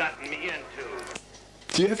 you've gotten me into.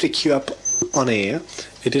 Do you have to queue up on air?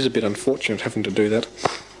 It is a bit unfortunate having to do that.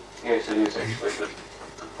 Yes, it is actually, but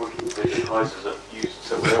unfortunately the devices are used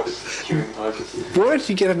somewhere else. Queuing devices. Why did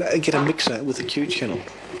you get a mixer with a Q channel?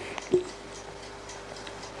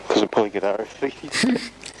 Because I probably get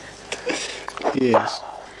RFID. Yes.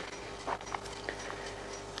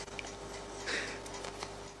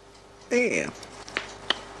 Yeah.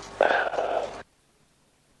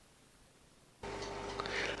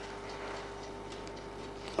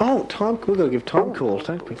 Oh, time. We've got to give time calls,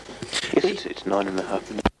 don't we? Yes, it's 9.5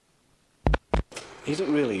 minutes. Is it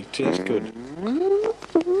really? Gee, that's good.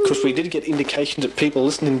 Because we did get indications that people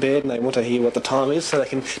listen in bed and they want to hear what the time is so they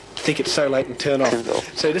can think it's so late and turn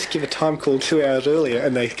off. So just give a time call 2 hours earlier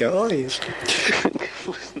and they go, oh yes.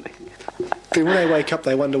 Then when they wake up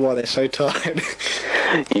they wonder why they're so tired.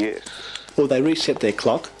 Yes. Or they reset their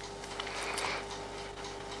clock.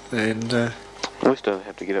 And, I always don't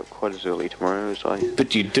have to get up quite as early tomorrow as I...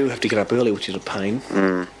 but you do have to get up early, which is a pain.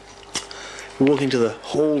 Mm. Walk into the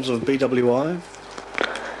halls of BWI.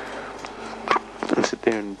 And sit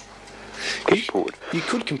there and get bored. You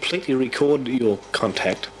could completely record your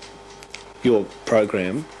contact, your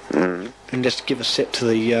program, Mm. and just give a set to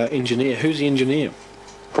the engineer. Who's the engineer?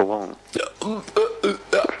 For long.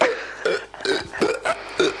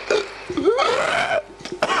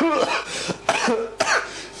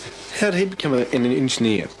 How did he become an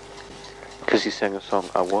engineer? Because he sang a song,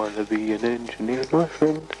 I want to be an engineer, my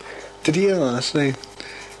friend. Did he? Oh, I see.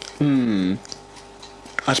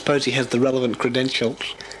 I suppose he has the relevant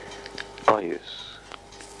credentials. Oh, yes.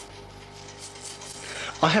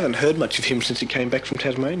 I haven't heard much of him since he came back from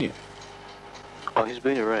Tasmania. Oh, he's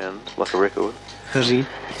been around, like a record. Has he?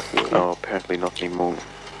 Oh, apparently not anymore.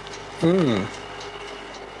 Hmm.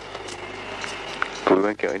 But we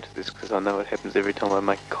won't go into this because I know it happens every time I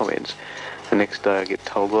make comments. The next day I get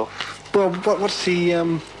told off. Well, what's the,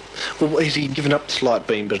 well, has he given up this light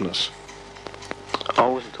beam business? I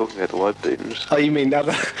wasn't talking about the light beams. Oh, you mean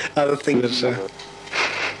other things?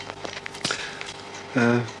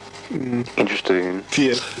 Interested in.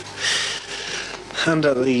 Yes.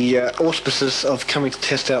 Under the auspices of coming to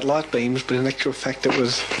test out light beams, but in actual fact it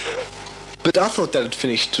was... But I thought that had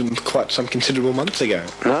finished quite some considerable months ago.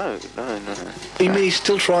 No. You mean he's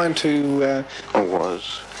still trying to I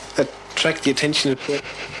was. attract the attention of...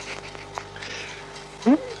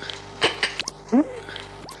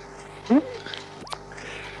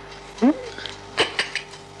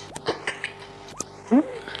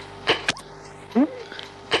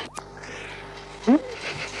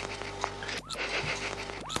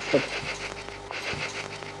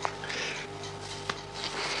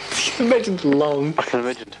 Imagine the long... I can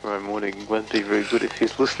imagine tomorrow morning won't be very good if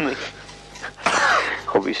he's listening.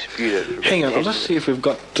 I'll be spewed at for about Hang on, 10 I'll just see if we've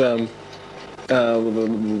got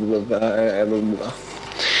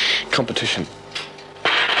competition.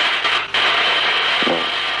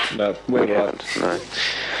 No, We haven't, no.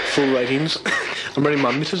 Full ratings. I'm running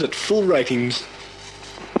my mitters at full ratings.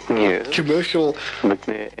 Yeah. Commercial.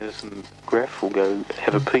 McNair, Anderson, Graf will go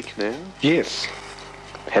have a peek now. Yes,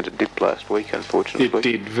 Had a dip last week, unfortunately. it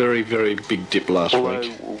did. Very, very big dip last Although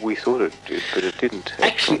week. we thought it did, but it didn't.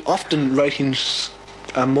 Actually, often ratings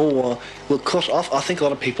are more... Well, of course, I think a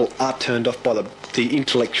lot of people are turned off by the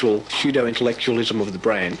intellectual, pseudo-intellectualism of the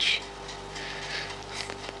branch.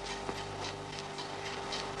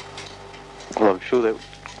 Well, I'm sure that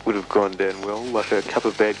would have gone down well, like a cup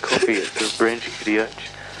of bad coffee at the branch QDH.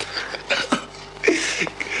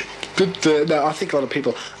 But no, I think a lot of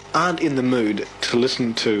people aren't in the mood to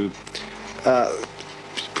listen to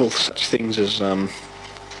well, such things as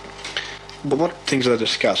but what things do they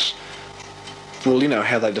discuss? Well, you know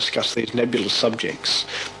how they discuss these nebulous subjects.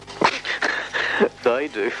 They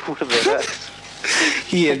do. What about that?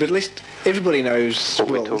 Yeah, but at least everybody knows. What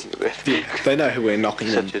well, we're talking about. Yeah, they know who we're knocking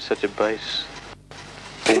in. Such a base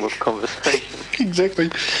form of conversation. Exactly.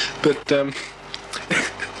 But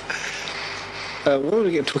what are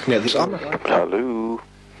we talking about? This. Hello.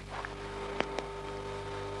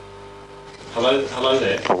 Hello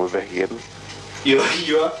there. Oh, we're back again. You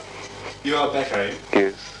are back, are you?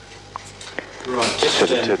 Yes. Right. Just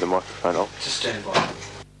turn the microphone off. Just stand by.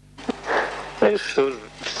 That's sort of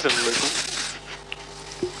similar.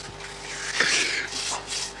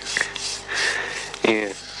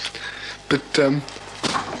 Yes. But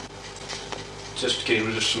just getting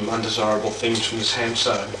rid of some undesirable things from this hand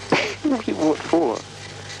sewn. What for?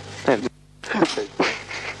 And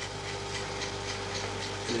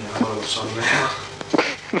Yeah, I know what's on now.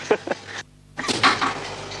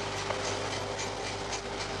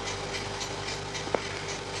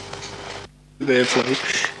 There, please.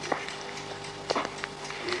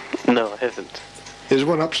 no, I haven't. There's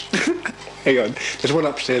one up. Hang on. There's one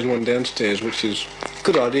upstairs and one downstairs, which is a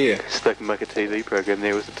good idea. So they can make a TV program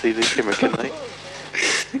there with a TV camera, can they?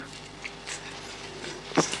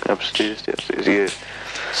 Upstairs, downstairs, yeah.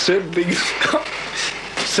 Certain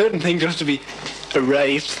things have to be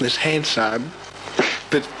erased from this hand sewn.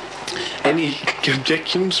 But any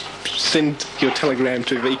objections, send your telegram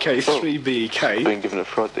to VK3BEK. Been given a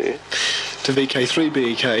prod there. To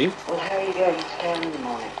VK3BEK. Well, how are you going to town in the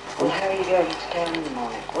morning? Well, how are you going to town in the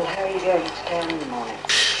morning? Well, how are you going to town in the morning?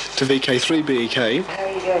 To VK3BEK. How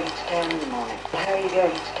are you going to town in the morning? Well, how are you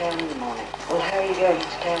going to town in the morning? Well, how are you going to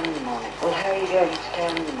town in the morning? Well, how are you going to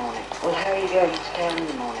town in the morning? Well, how are you going to town in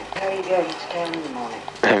the morning? How are you going to town in the morning?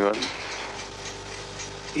 Hang on.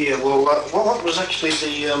 Yeah, well, what was actually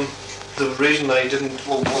the reason they didn't,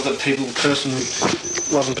 well, the person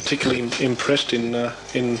wasn't particularly impressed in the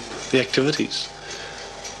activities?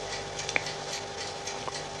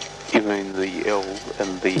 You mean the L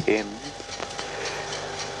and the M?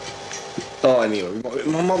 Oh, anyway,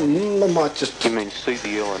 I might just... You mean C,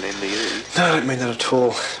 the L and N, the E? No, I don't mean that at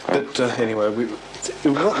all. But anyway,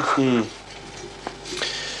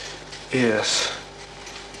 yes.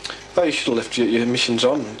 Oh, you should have left your missions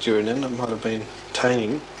on during then. That might have been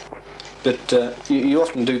entertaining. But you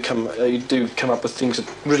often do come up with things that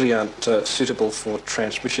really aren't suitable for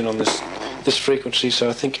transmission on this frequency. So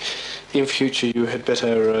I think in future you had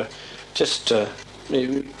better just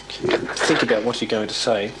think about what you're going to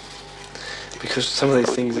say, because some of these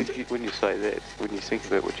things. When you say that, when you think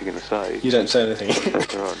about what you're going to say, you don't say anything.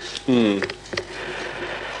 That's right.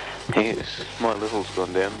 Yes, my level's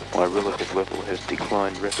gone down. My relative level has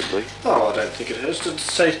declined rapidly. Oh, I don't think it has.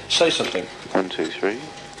 Say something. 1, 2, 3.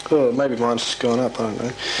 Oh, maybe mine's gone up. I don't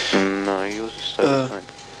know. No, yours is stayed the same.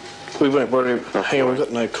 We won't worry. Hang on, we've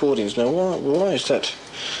got no recordings now. Why is that?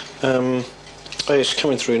 Oh, it's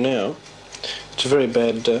coming through now. It's a very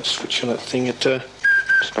bad switch on that thing. It's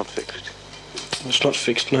not fixed. It's not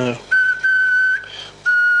fixed now.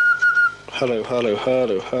 Hello, hello,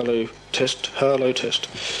 hello, hello. Test, hello, test.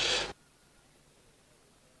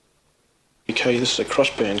 Okay, this is a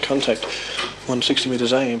crossband contact. 160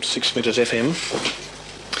 metres AM to 6 metres FM.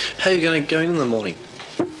 How are you going to go in the morning?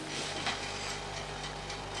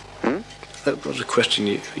 That was a question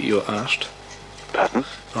you were asked. Pardon?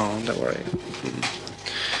 Oh, don't worry.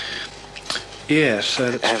 Yeah,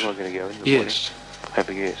 so that's... How am I going to go in the morning? Yes. Have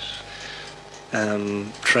a guess.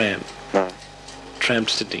 Tram. No. Tram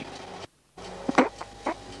to Sydney.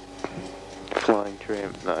 Flying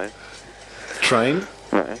tram? No. Train?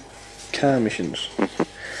 No. Car missions.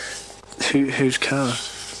 Whose car?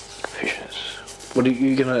 Fisher's. What, are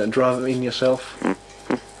you going to drive it in yourself?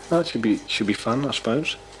 Oh, it should be fun, I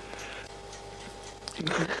suppose.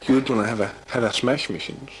 You would want to have a smash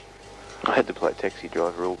missions. I had to play taxi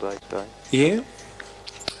driver all day today. Yeah?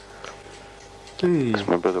 Because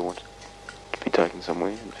my brother wanted to be taken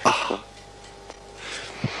somewhere.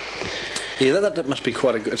 Yeah, that must be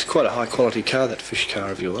it's quite a high quality car, that fish car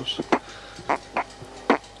of yours.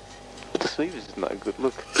 The Seavers is no good.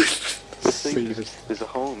 Look. The Seavers, there's a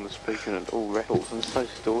hole in the speaker and it all rattles and it's so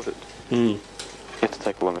distorted. You have to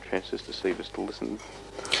take along a transistor Seavers to listen.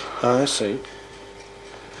 Oh, I see.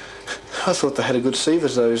 I thought they had a good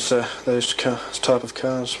Seavers, those type of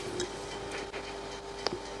cars.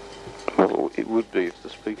 Well, it would be if the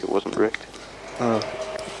speaker wasn't wrecked.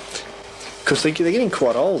 Because they're getting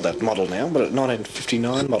quite old, that model now, but at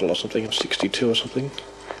 1959 model or something, or 62 or something.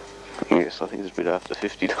 Yes, I think it's a bit after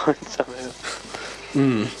 59 somehow.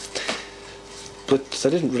 But they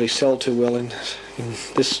didn't really sell too well in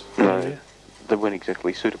this area. They weren't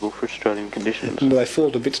exactly suitable for Australian conditions. They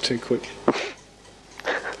fall to bits too quick.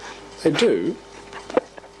 They do.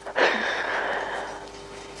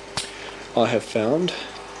 I have found.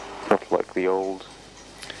 Not like the old...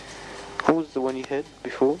 What was the one you had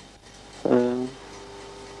before?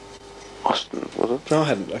 Austin, was it? I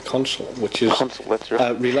had a console, which is Console, that's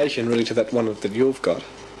right. relation really to that one that you've got.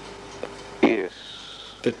 Yes.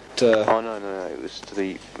 But Oh, no, it was to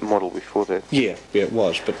the model before that. yeah, it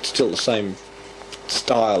was, but still the same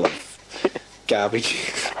style of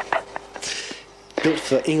garbage. Built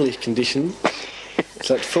for English condition,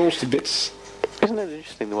 so it falls to bits. Isn't that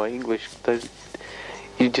interesting, the way English...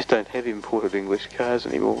 You just don't have imported English cars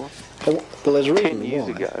anymore. Oh, well, there's a reason 10 years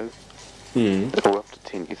why. ago, Mm. or up to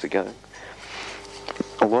 10 years ago,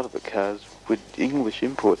 a lot of the cars were English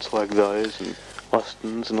imports like those and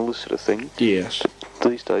Austins and all this sort of thing. Yes.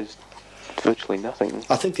 These days, virtually nothing.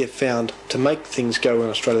 I think they've found to make things go in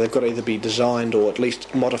Australia, they've got to either be designed or at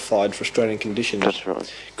least modified for Australian conditions. That's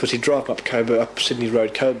right. Because you drive up Sydney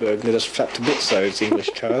Road, Coburg, and they're just flat to bits, those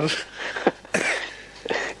English cars.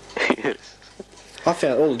 Yes. I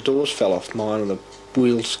found all the doors fell off mine and the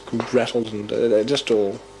wheels rattled and they're just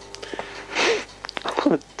all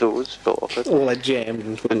The doors fell off it. they jammed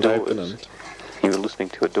and wouldn't open. And You were listening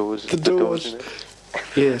to The doors. in it,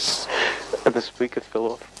 yes. and the speaker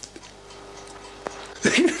fell off.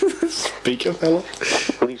 Speaker fell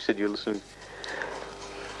off. Well, you said you were listening.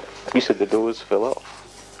 You said the doors fell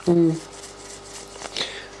off.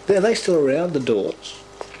 Are they still around, the doors?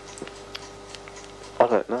 I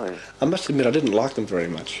don't know. I must admit I didn't like them very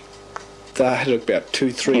much. They had about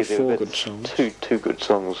 2, 3, Yeah, there 4 were good songs. Two good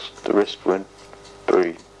songs. The rest weren't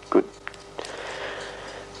very good.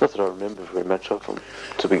 Not that I remember very much of them,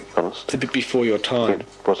 to be honest. It's a bit before your time. It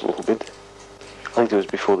was a little bit. I think it was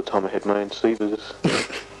before the time I had my own Seavers.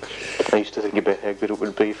 I used to think about how good it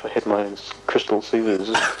would be if I had my own crystal Seavers.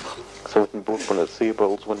 So I went and bought one at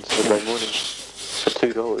Theobald's one Saturday morning for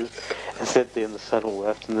 $2 and sat there in the sun all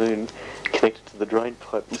afternoon connected to the drain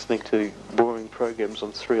pipe listening to boring programs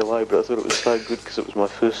on 3LA, but I thought it was so good because it was my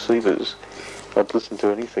first Seavers. I'd listen to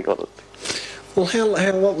anything on it. Well,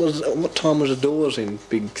 what time was the doors in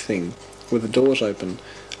big thing? Were the doors open?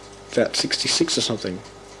 About 66 or something.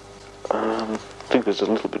 I think it was a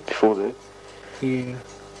little bit before that. Yeah.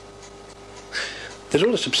 There's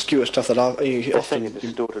all this obscure stuff that I They sang a often...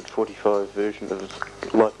 distorted 45 version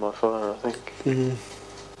of Light My Fire, I think. Mhm.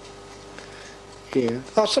 Yeah.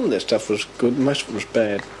 Oh, some of their stuff was good, most of it was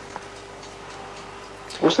bad.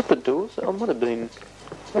 Was it the Doors? I might have been...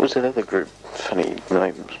 What was that other group? Funny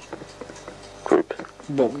names. Group.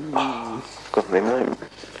 Well, Forgotten their name.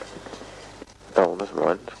 Oh, never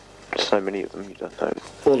mind. So many of them you don't know.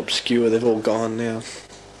 all obscure, they've all gone now.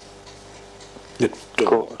 The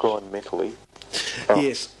Doors. Gone mentally. Oh.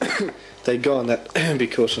 Yes, they'd gone that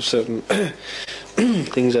because of certain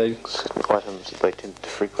things they... Certain items that they tend to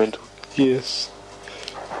frequent. Yes.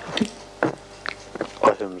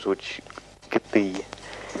 Items which get the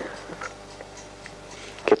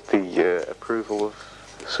approval of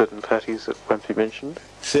certain parties that won't be mentioned.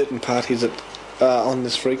 Certain parties that are on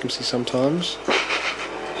this frequency sometimes.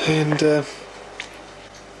 And,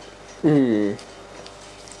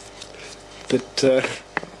 But,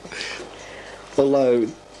 although,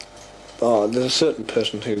 there's a certain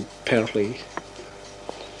person who apparently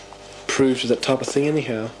approves of that type of thing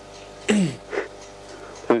anyhow.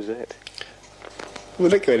 Who's that? We're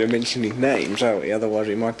not going to mention any names, are we? Otherwise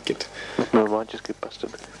we might get... No, I might just get busted.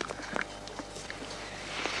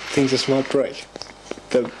 things just might break.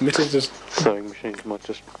 The metal just... Sewing machines might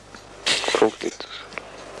just fall to bits.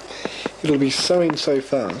 It'll be sewing so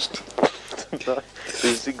fast. No,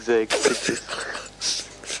 the zigzag stitches.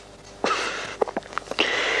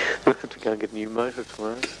 We'll have to go and get a new motor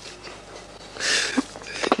tomorrow.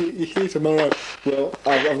 You're here tomorrow. Well,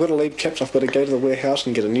 I've got to leave Caps. I've got to go to the warehouse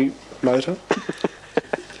and get a new motor.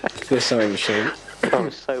 For the sewing machine. I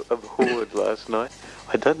was so abhorred last night.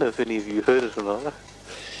 I don't know if any of you heard it or not.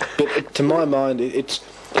 But to my mind, it's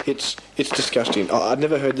disgusting. I've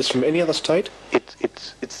never heard this from any other state.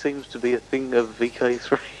 It seems to be a thing of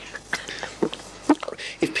VK3.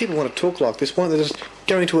 If people want to talk like this, why don't they just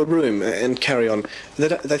go into a room and carry on?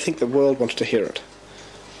 They think the world wants to hear it.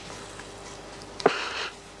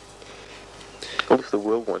 Well, if the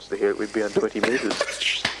world wants to hear it, we'd be on 20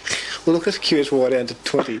 metres. Well, look, let's curious why down to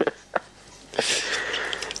 20.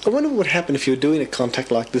 I wonder what would happen if you were doing a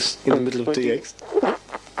contact like this in the middle of 20? DX.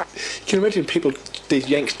 Can you imagine people, these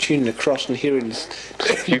Yanks tuning across and hearing this?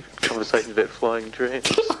 A few conversations about flying trams.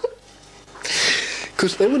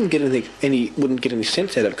 Because they wouldn't get wouldn't get any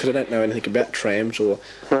sense out of it because they don't know anything about trams or.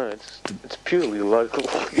 No, it's purely local.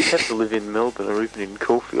 You have to live in Melbourne or even in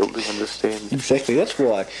Caulfield to understand. Exactly. That's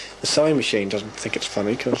why the sewing machine doesn't think it's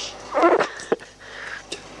funny. Because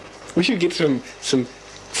we should get some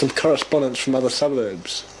correspondence from other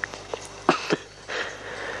suburbs.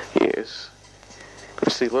 Yes.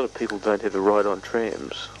 You see, a lot of people don't have a ride on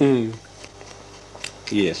trams. Mm.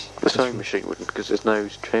 Yes. The sewing machine wouldn't, because there's no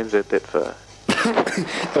trams out that far.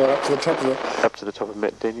 Or up to the top of the. Up to the top of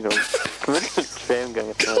Mount Dandenong. Imagine a tram going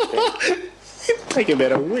up to Mount Dandenong. It'd take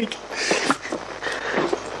about a week.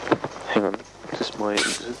 Hang on, just my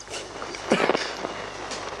exit.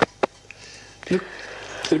 Look,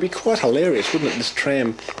 it'd be quite hilarious, wouldn't it? This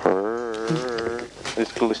tram. There's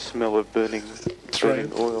still the smell of burning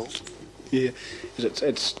oil. Yeah,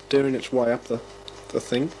 it's stirring its way up the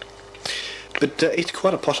thing. But it's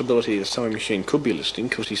quite a possibility the sewing machine could be listening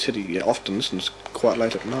because he said he often listens quite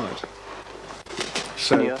late at night.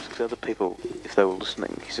 So, when he asks other people if they were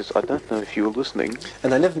listening, he says, I don't know if you were listening.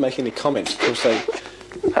 And they never make any comments because they...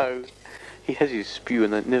 No, he has his spew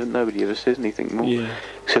and nobody ever says anything more. Yeah.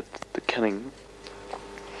 Except the cunning...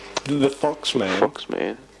 The Foxman.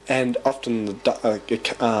 Foxman. And often the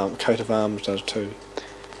coat of arms does too.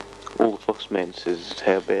 All the Foxman says is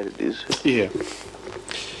how bad it is. Yeah.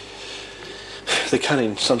 The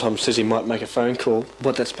cunning sometimes says he might make a phone call.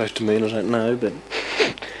 What that's supposed to mean, I don't know, but...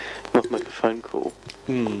 Not make a phone call.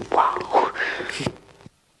 Hmm. Wow.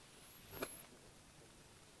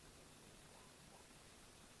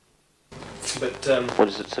 But, What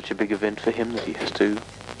is it, such a big event for him that he has to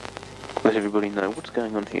let everybody know what's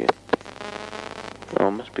going on here? Oh,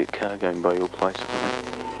 it must be a car going by your place.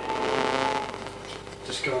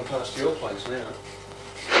 Just going past your place now.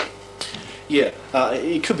 yeah,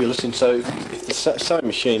 he could be listening, so if the sewing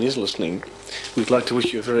machine is listening, we'd like to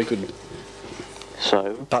wish you a very good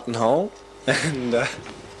So, buttonhole. And,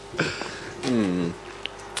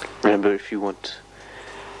 remember, if you want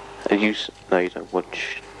a use... No, you don't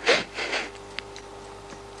watch...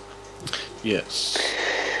 yes.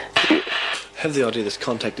 Have the idea this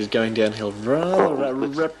contact is going downhill rather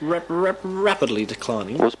rapidly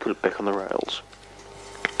declining. Let's put it back on the rails.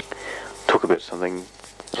 Talk about something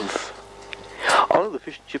of... Oh, the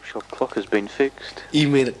fish and chip shop clock has been fixed. You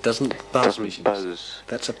mean it doesn't buzz? Doesn't Missions? buzz.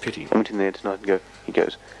 That's a pity. I went in there tonight and he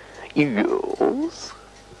goes, Eagles.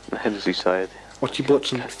 How does he say it? What, you bought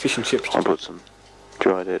some fish and chips? I bought some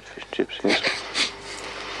dried out fish and chips, yes.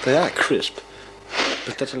 They are crisp,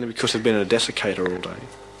 but that's only because they've been in a desiccator all day.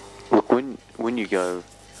 Look, when you go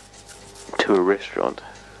to a restaurant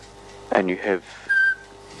and you have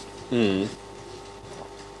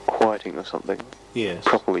whiting or something Yes.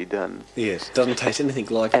 properly done, Yes. Doesn't taste anything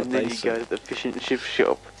like and what then they you say. go to the fish and chip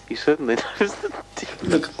shop, you certainly notice the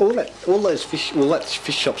difference. Look, all those fish. Well, that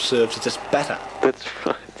fish shop serves is just batter. That's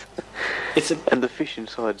right. It's a. And the fish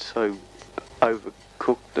inside's so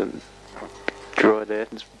overcooked and dried out.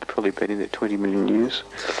 It's probably been in there 20 million years.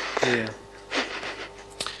 Yeah.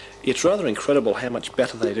 It's rather incredible how much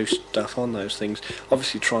batter they do stuff on those things.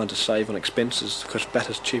 Obviously trying to save on expenses because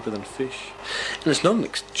batter's cheaper than fish. And it's not a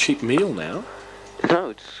cheap meal now.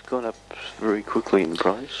 No, it's gone up very quickly in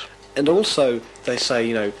price. And also they say,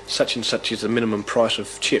 you know, such and such is the minimum price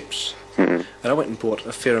of chips. Mm. And I went and bought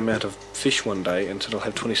a fair amount of fish one day and said I'll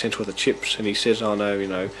have 20 cents worth of chips. And he says, oh no, you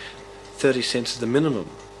know, 30 cents is the minimum.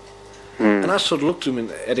 Mm. And I sort of looked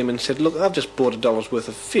at him and said, look, I've just bought $1 worth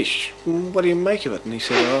of fish. What do you make of it? And he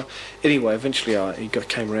said, oh, anyway, eventually he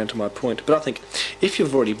came around to my point. But I think if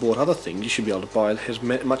you've already bought other things, you should be able to buy as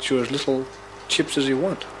much or as little chips as you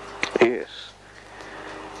want. Yes.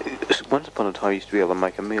 Once upon a time you used to be able to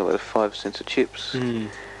make a meal out of 5 cents of chips. Mm.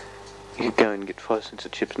 You could go and get 5 cents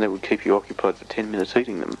of chips and that would keep you occupied for 10 minutes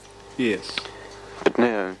eating them. Yes. But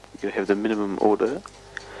now you have the minimum order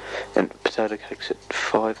and potato cakes at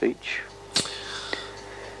 5 each.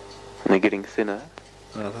 And they're getting thinner.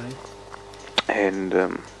 Are they? And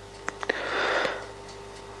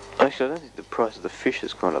actually I don't think the price of the fish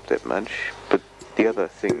has gone up that much, but the other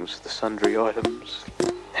things, the sundry items,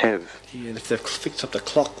 have. Yeah, and if they've fixed up the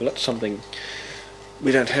clock, well, that's something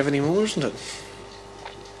we don't have anymore, isn't it?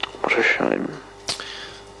 What a shame.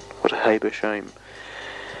 What a haber shame.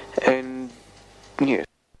 And yeah.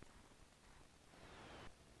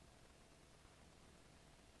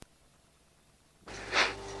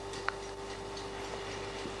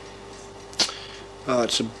 Oh,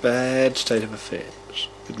 it's a bad state of affairs.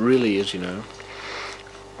 It really is, you know.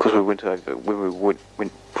 Because we went over, when we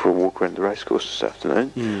went for a walk around the racecourse this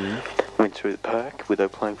afternoon, went through the park where they were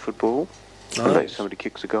playing football, and Nice. somebody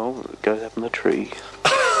kicks a goal and it goes up in the tree.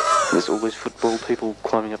 There's always football people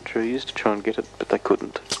climbing up trees to try and get it, but they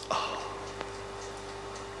couldn't.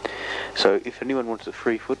 So if anyone wants a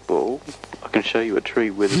free football, I can show you a tree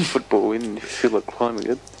where there's football in, and if you feel like climbing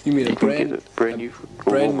it, You mean you a can brand, get a brand new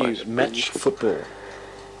football. brand new almost match brand new football?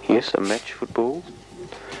 Yes, a match football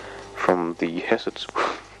from the Hassets.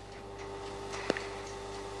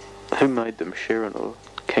 Who made them? Sharon or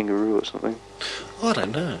Kangaroo or something? I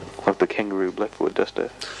don't know. Like the Kangaroo blackboard duster.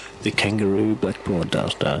 The kangaroo blackboard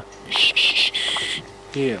duster.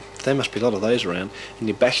 Yeah, there must be a lot of those around. And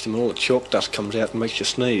you bash them and all the chalk dust comes out and makes you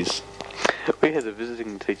sneeze. We had a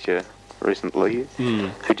visiting teacher recently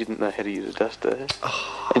who didn't know how to use a duster,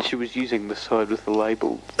 and she was using the side with the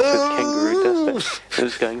label that said Kangaroo duster. It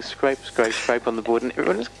was going scrape, scrape, scrape on the board, and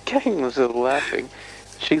everyone was going themselves laughing.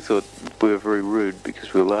 She thought we were very rude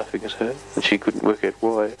because we were laughing at her, and she couldn't work out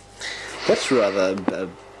why. That's rather a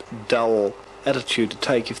dull attitude to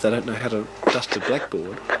take if they don't know how to dust a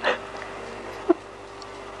blackboard.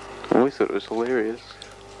 And we thought it was hilarious.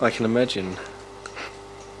 I can imagine.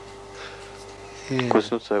 Well,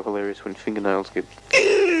 it's not so hilarious when fingernails get...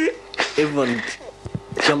 Everyone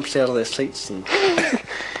jumps out of their seats and...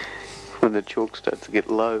 when the chalk starts to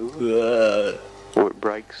get low, or it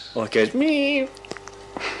breaks. Or it goes, meow.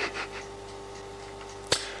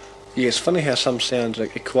 Yeah, it's funny how some sounds are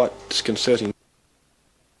quite disconcerting.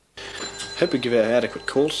 Hope we give out adequate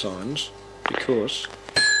call signs, because...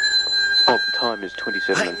 Oh, the time is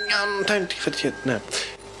 27 minutes. Hang on, don't give it yet,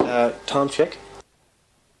 no. Time check.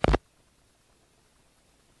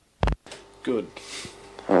 Good.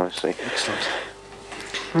 Oh, I see. Excellent.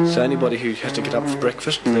 So anybody who has to get up for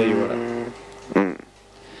breakfast, there you are.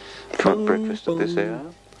 For breakfast at this hour?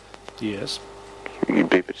 Yes. You'd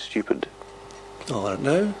be a bit stupid. Oh, I don't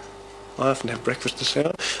know. I often have breakfast this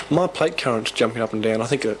hour. My plate current's jumping up and down. I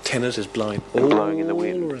think tenors is blowing all Blowing in the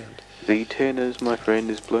wind. around. The tenors, my friend,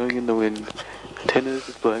 is blowing in the wind. Tenors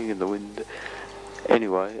is blowing in the wind.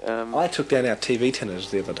 Anyway, I took down our TV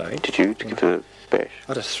tenors the other day. did you to give it a bash?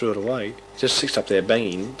 I just threw it away. It just sits up there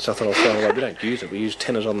banging, so I thought I'll throw it away. We don't use it. We use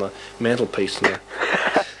tenors on the mantelpiece. And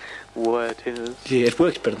Wire tenors. yeah, it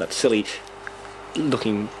works better than that silly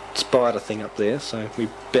looking spider thing up there. So we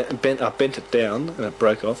bent it down and it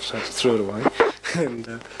broke off, so I threw it away.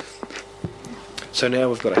 And so now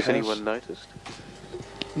we've got a Has house. anyone noticed?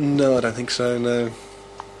 No, I don't think so, no.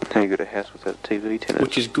 Now you've got a house without TV tenors.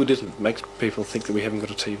 Which is good, isn't it? Makes people think that we haven't got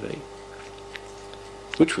a TV.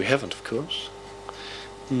 Which we haven't, of course.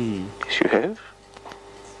 Yes, you have.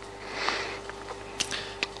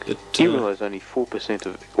 But, Do you realise only 4%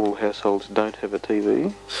 of all households don't have a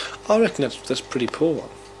TV? I reckon that's pretty poor.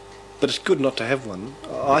 But it's good not to have one.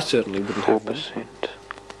 I certainly wouldn't have one. 4%.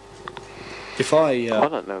 If I I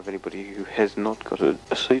don't know of anybody who has not got a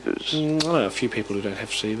Seavers. I know a few people who don't have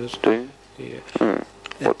Seavers. Do you? Yeah.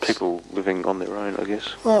 What, It's- people living on their own, I guess?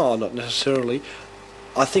 Oh, not necessarily.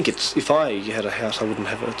 I think it's if I had a house, I wouldn't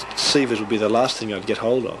have it. Seavers would be the last thing I'd get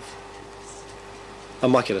hold of. I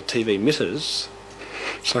might get a TV Mitters,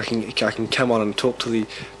 so I can come on and talk to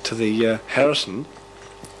the Harrison,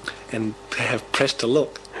 and have press to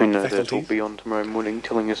look. Who knows that will faculties. be on tomorrow morning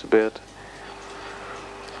telling us about...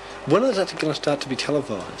 When is that going to start to be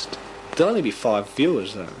televised? There'll only be 5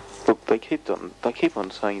 viewers though. Look, they keep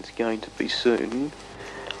on saying it's going to be soon.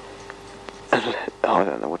 I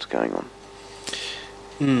don't know what's going on.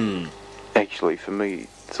 Actually, for me,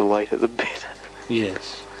 the later the better,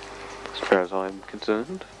 Yes. as far as I'm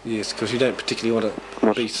concerned. Yes, because you don't particularly want to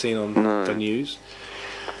What? be seen on No. the news.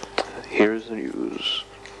 Here is the news.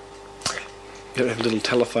 You have a little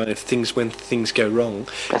telephone when things go wrong.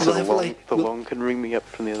 That's They'll the have long, like- the long can ring me up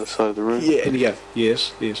from the other side of the room. Yeah, and you go,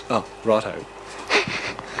 yes. Oh, righto.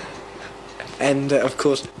 And of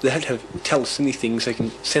course, they have to have telecine things. They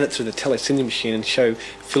can send it through the telecine machine and show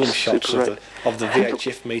film shots Super of the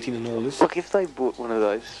VHF meeting and all this. Look, if they bought one of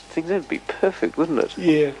those things, that'd be perfect, wouldn't it?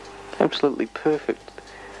 Yeah, Absolutely perfect.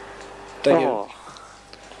 they,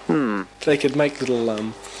 they could make little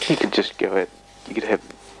You could just go out. You could have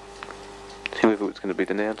whoever was going to be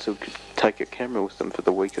the announcer could take a camera with them for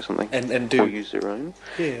the week or something, and do or use their own.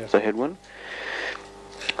 yeah. If they had one,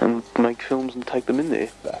 and make films and take them in there.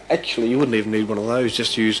 Actually, you wouldn't even need one of those.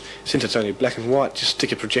 Just use, since it's only black and white, just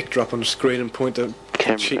stick a projector up on the screen and point the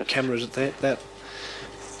Cameras. cheap cameras at that.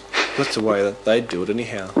 That's the way that they'd do it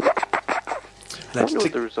anyhow. And I they'd wonder what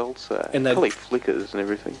stick- the results are. and they'd- Probably flickers and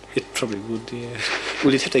everything. It probably would, yeah.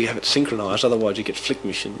 Well, you'd have to have it synchronised, otherwise you get flick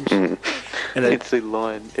missions. And they, It's the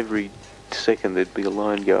line every second. There'd be a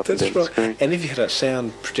line go up and that's down the right. screen. And if you had a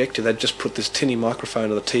sound projector, they'd just put this tinny microphone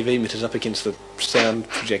or the TV emitters up against the sound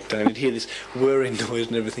projector, and you'd hear this whirring noise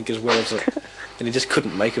and everything as well as and you just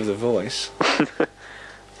couldn't make of the voice.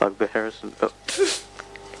 Like the Harrison. Oh,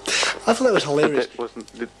 I thought that was hilarious. that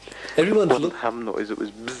wasn't Everyone's hum noise. It was.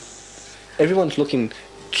 Bzzz. everyone's looking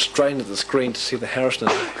straight at the screen to see the Harrison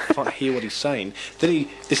and hear what he's saying. Then you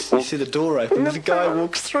see the door open and the guy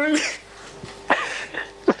walks through.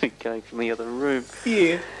 Going from the other room.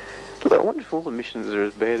 Yeah. But I wonder if all the missions are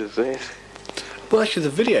as bad as that. Well, actually, the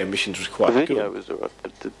video missions was quite The video good. was alright,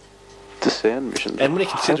 but the sound missions. And when were you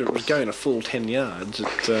consider it was hopeless. going a full 10 yards, it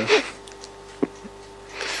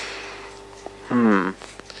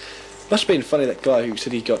must have been funny, that guy who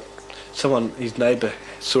said he got someone, his neighbour,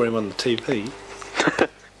 saw him on the TV.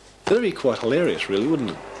 That'd be quite hilarious, really,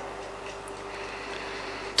 wouldn't it?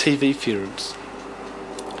 TV ference.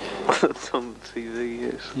 That's on the TV,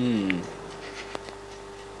 yes.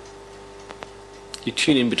 You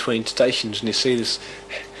tune in between stations and you see this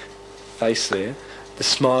face there, the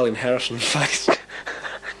smiling Harrison face.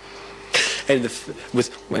 And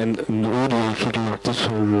no,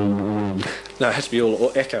 it has to be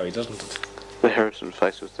all echoey, doesn't it? The Harrison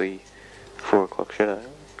face was the 4 o'clock shadow.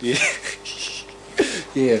 Yeah.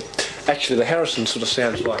 Yeah. Actually, the Harrison sort of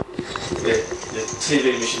sounds like the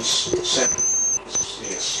TV missions sound.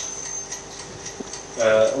 Yes.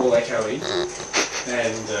 All echoey,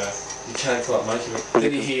 and you can't quite make it.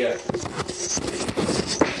 Then you hear.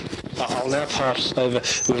 I'll now pass over.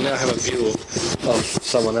 We'll now have a view of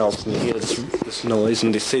someone else, and you hear this noise,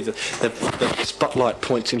 and you see the spotlight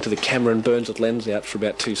points into the camera and burns the lens out for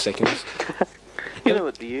about 2 seconds. You know,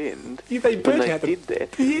 at the end, Yeah, they when burnt they out did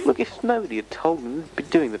that, Yeah. look, if nobody had told them, they'd be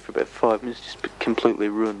doing that for about 5 minutes, just completely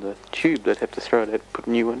ruin the tube. They'd have to throw it out and put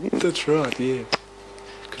a new one in. That's right, yeah.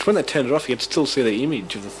 Because when they turned it off, you could still see the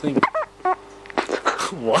image of the thing.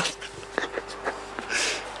 What?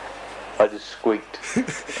 I just squeaked.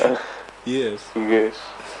 Yes. Yes.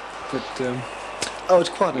 But, it's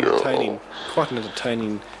quite an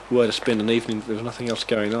entertaining way to spend an evening if there's nothing else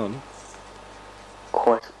going on.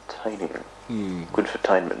 Quite entertaining. Good for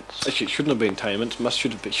tainments. Actually, it shouldn't have been tainment.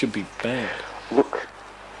 It should be banned. Look,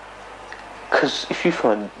 because if you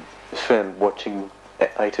found watching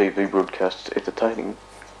ATV broadcasts entertaining,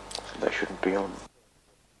 they shouldn't be on.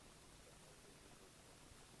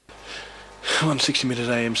 160 minutes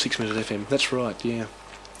AM, 6 minutes FM. That's right, yeah.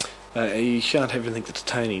 You shan't have anything that's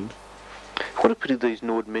entertaining. What a pity these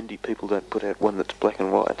Nord Mendy people don't put out one that's black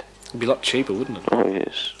and white. It'd be a lot cheaper, wouldn't it? Oh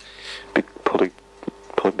yes, probably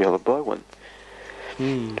be able to buy one.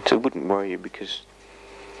 So it wouldn't worry you, because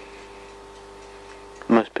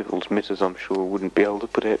most people's misses, I'm sure, wouldn't be able to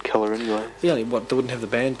put out colour anyway. Yeah, they wouldn't have the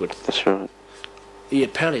bandwidth. That's right. Yeah,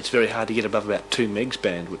 apparently it's very hard to get above about 2 megs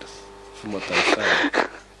bandwidth, from what they say.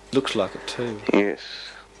 Looks like it too. Yes.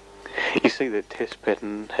 You see that test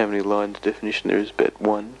pattern, how many lines definition there is, about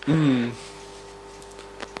 1.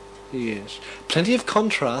 Yes. Plenty of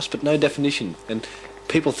contrast, but no definition. And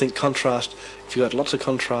people think contrast, if you've got lots of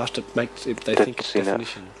contrast, they think it's That's enough.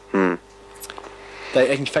 definition.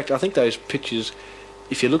 In fact, I think those pictures,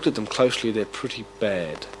 if you looked at them closely, they're pretty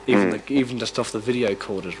bad. Even just off the video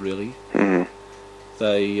recorders, really.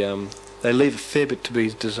 They leave a fair bit to be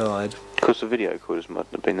desired. Of course, the video recorders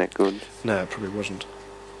mightn't have been that good. No, it probably wasn't.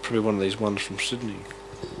 Probably one of these ones from Sydney,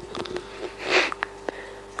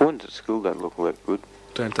 The ones at school don't look all that good,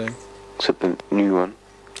 don't they? except the new one,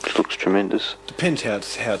 which looks tremendous. Depends how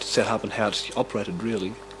it's set up and how it's operated,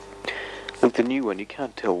 really. Look, the new one, you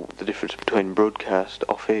can't tell the difference between broadcast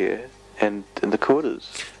off-air and the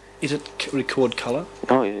recorders. Is it record colour?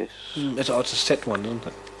 Oh, yes. It's a set one, isn't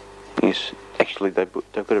it? Yes. Actually, they've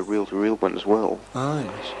got a reel-to-reel one as well, Ah,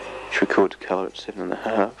 yes. which records colour at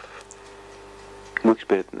 7.5. Works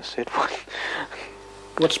better than the set one.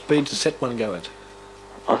 What speed does the set one go at?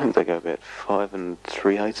 I think they go about 5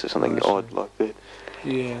 3/8 or something Oh, I odd see. like that.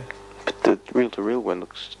 Yeah. But the reel-to-reel one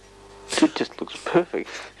just looks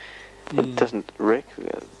perfect. It doesn't wreck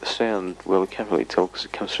the sound. Well, you can't really tell because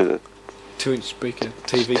it comes through the 2-inch speaker,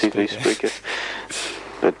 TV speaker.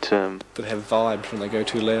 But that have vibes when they go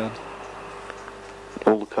too loud.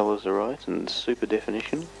 all the colours are right and super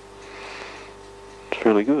definition. It's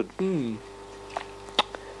really good. I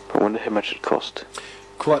wonder how much it cost.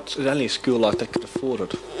 It's only a school like that could afford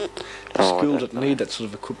it. Oh, I Schools don't that need that sort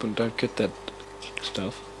of equipment don't get that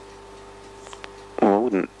stuff. Well,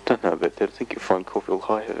 don't know about that. I think you'll find Caulfield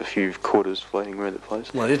High have a few quarters floating around the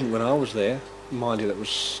place. Well, I didn't when I was there. Mind you, that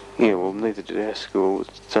was... Yeah, well, neither did our school.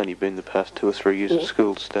 It's only been the past 2 or 3 years that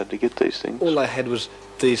schools started to get these things. All they had was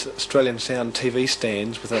these Australian Sound TV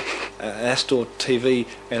stands with an Astor TV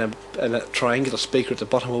and a triangular speaker at the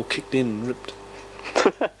bottom, all kicked in and ripped.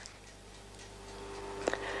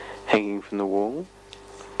 Hanging from the wall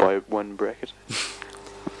by one bracket.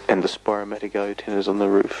 And the Spiromatic antennas on the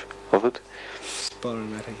roof of it.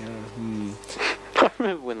 Spiromatic. I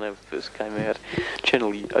remember when they first came out,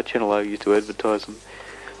 Channel O used to advertise them.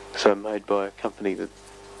 So made by a company that's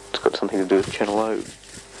got something to do with Channel O.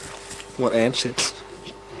 What answers?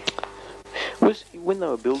 Was when they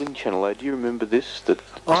were building Channel O, do you remember this? That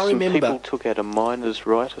I some remember. people took out a miner's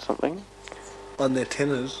right or something? On their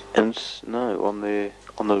tenors. And no, on the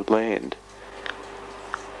land.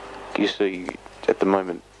 You see, at the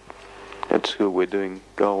moment, at school we're doing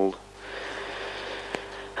gold.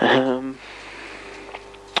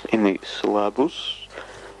 In the syllabus,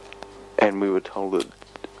 and we were told that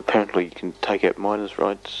apparently you can take out miners'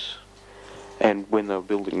 rights, and when they were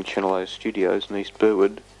building Channel O studios in East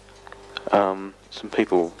Burwood, some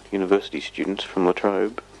people, university students from La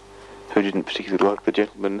Trobe, who didn't particularly like the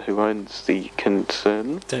gentleman who owns the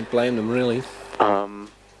concern, Don't blame them, really.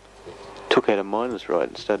 took out a miner's right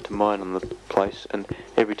and started to mine on the place, and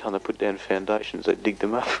every time they put down foundations, they dig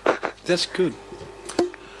them up. That's good.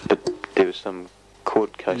 But there was some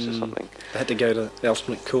court case or something. They had to go to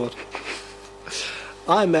Elsmere Court.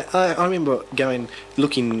 I remember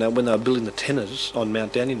looking when they were building the tenors on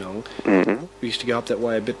Mount Dandenong. Mm-hmm. We used to go up that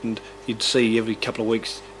way a bit, and you'd see every couple of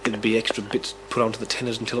weeks there'd be extra bits put onto the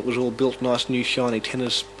tenors until it was all built nice, new, shiny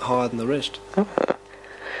tenors higher than the rest. That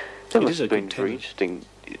It must is a have been good very tenor. interesting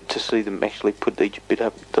to see them actually put each bit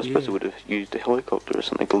up. I suppose they would have used a helicopter or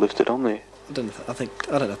something to lift it on there. I don't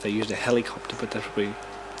know if they used a helicopter, but that would be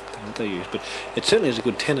what they used. But it certainly is a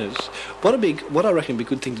good tenors. What I reckon would be a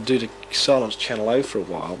good thing to do to silence Channel O for a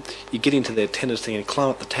while. You get into their tenors thing and climb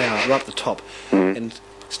up the tower, right up the top, and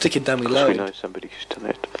stick your dummy We load. know somebody who's done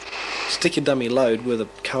that. Stick your dummy load where the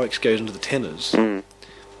coax goes into the tenors.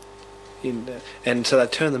 And so they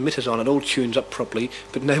turn the mitters on, it all tunes up properly,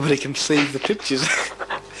 but nobody can see the pictures.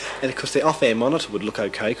 And of course their off-air monitor would look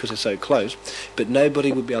okay because they're so close, but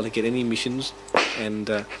nobody would be able to get any emissions, and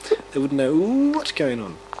they wouldn't know what's going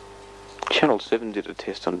on. Channel 7 did a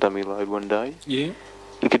test on dummy load one day. Yeah?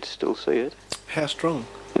 You could still see it. How strong?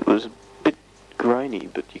 It was a bit grainy,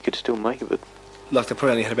 but you could still make of it. Like they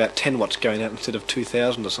probably only had about 10 watts going out instead of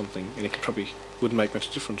 2,000 or something, and it wouldn't make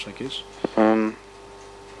much difference, I guess.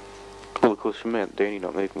 Well, of course, from Mount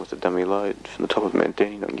Dandenong, even with the dummy load, from the top of Mount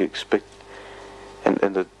Dandenong, you'd expect, and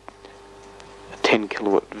the 10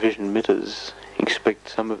 kilowatt vision mitters, you expect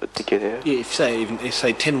some of it to get out. Yeah, if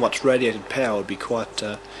say 10 watts radiated power would be quite...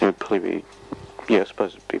 It would probably be, I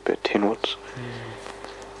suppose it'd be about 10 watts.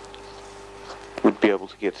 Would be able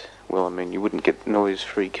to get, you wouldn't get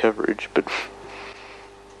noise-free coverage, but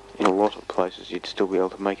in a lot of places you'd still be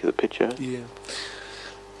able to make the picture. Yeah.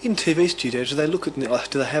 In TV studios, do they look at...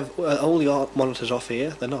 do they have all the monitors off-air?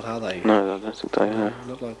 They're not, are they? No, I don't think they are.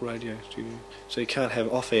 Not like radio studio. So you can't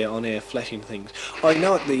have off-air, on-air flashing things. I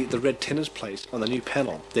know at the Red Tenors place, on the new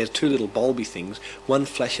panel, there's two little bulby things. One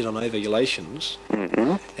flashes on ovulations,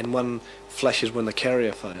 and one flashes when the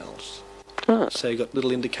carrier fails. Ah. So you've got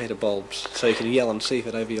little indicator bulbs, so you can yell and see if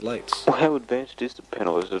it ovulates. Well, how advanced is the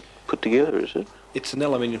panel? Is it put together, is it? It's an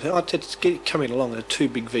aluminium panel. It's coming along. There are two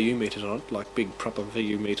big VU meters on it, like big proper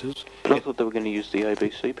VU meters. But I thought they were going to use the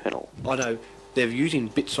ABC panel. I know they're using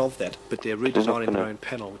bits of that, but they're redesigning their own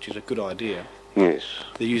panel, which is a good idea. Yes.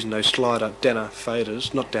 They're using those slider Dana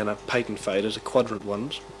faders, not Dana patent faders, the quadrant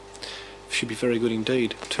ones. Should be very good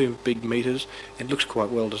indeed. Two big meters, and it looks quite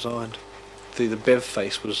well designed. The Bev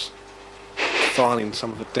face was filing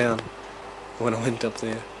some of it down when I went up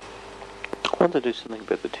there. Why don't they do something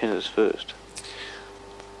about the tenors first?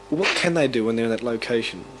 What can they do when they're in that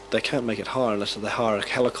location? They can't make it higher unless they hire a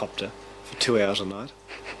helicopter for 2 hours a night.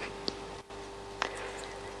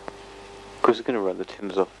 Because they're going to run the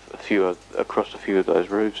tenors off across a few of those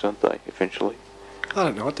roofs, aren't they, eventually? I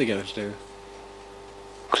don't know what they're going to do.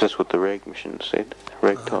 Because that's what the rag mission said.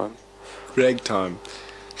 Ragtime. Ragtime.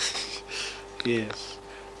 Yes.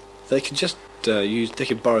 They could just they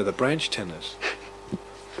could borrow the branch tenors.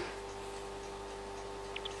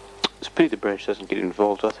 It's a pity the branch doesn't get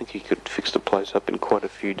involved. I think you could fix the place up in quite a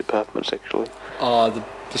few departments, actually.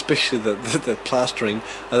 Especially the plastering.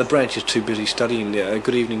 The branch is too busy studying. A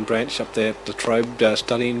good evening branch up there at the Trobe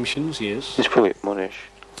studying missions, yes. He's probably at Monash.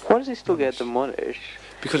 Why does he still go to Monash?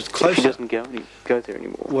 Because it's If closer. he doesn't go there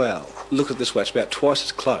anymore. Well, look at it this way, it's about twice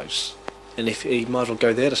as close. And if he might as well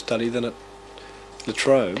go there to study than at La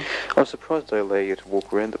Trobe. I'm surprised they allow you to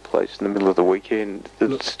walk around the place in the middle of the weekend.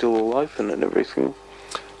 It's still all open and everything.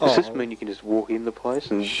 Does this mean you can just walk in the place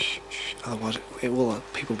and... Shh. Otherwise,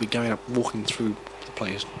 people will be going up, walking through the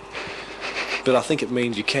place. But I think it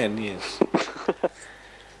means you can, yes. I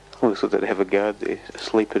always thought they'd have a guard there,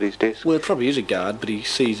 asleep at his desk. Well, it probably is a guard, but he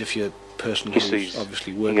sees if you're a person who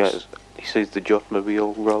obviously works. He sees the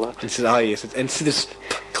Jotmobile roll up. And says, oh yes, and see this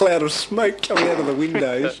cloud of smoke coming out of the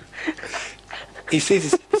windows. He sees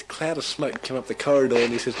this cloud of smoke come up the corridor,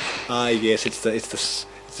 and he says, "Ah, yes, it's the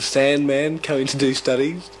Sandman coming to do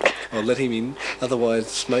studies. I'll let him in, otherwise the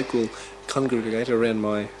smoke will congregate around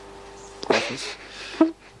my office."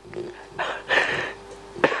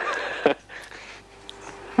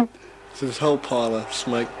 So this whole pile of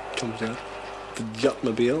smoke comes out. The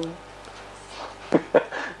Jutmobile.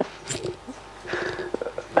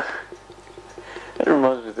 It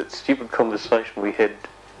reminds me of that stupid conversation we had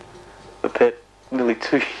about nearly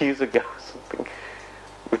 2 years ago or something.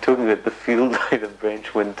 We're talking about the field day the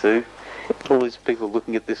branch went to. All these people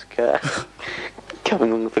looking at this car, coming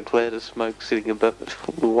along with a cloud of smoke sitting above it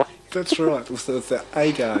all the way. That's right, with the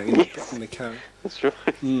agar in the car. That's right.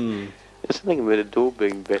 Hmm. There's something about a door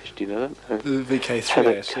being bashed, you know, I don't know. The How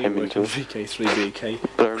that VK3 came into it. VK3BK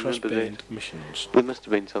But I remember cross-band that. missions. There must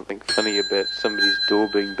have been something funny about somebody's door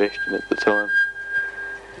being bashed in at the time.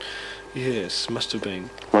 Yes, must have been.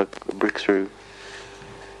 Like a brick through.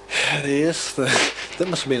 Yes, that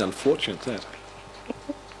must have been unfortunate, that.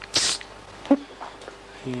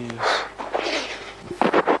 Yes.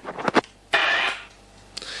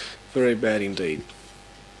 Very bad indeed.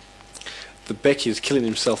 The Becky is killing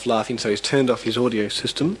himself laughing, so he's turned off his audio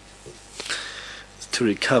system to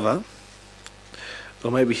recover.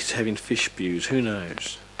 Or maybe he's having fish spews, who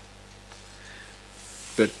knows.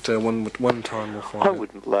 But one time we'll find I out.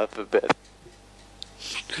 wouldn't laugh about.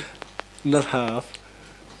 Not half.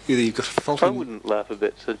 Either you've got a fault I in... wouldn't laugh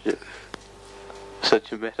about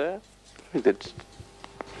such a matter. I think that's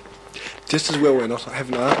Just as well we're not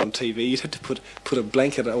having art on TV, you'd have to put a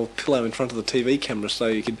blanket or pillow in front of the TV camera so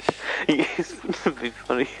you could... yes, it'd be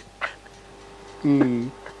funny Mm.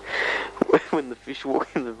 when the fish walk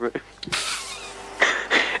in the room.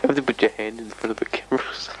 Have to put your hand in front of the camera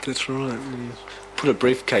or something. That's right, yes. Put a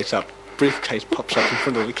briefcase up. Briefcase pops up in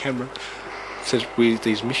front of the camera. Says,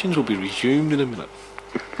 these missions will be resumed in a minute.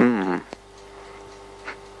 Hmm.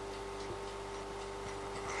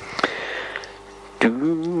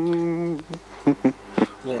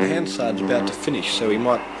 Well, Hansard's about to finish, so he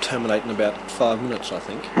might terminate in about 5 minutes, I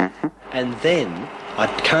think. And then, I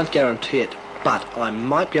can't guarantee it, but I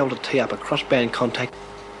might be able to tee up a crossband contact.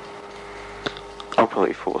 I'll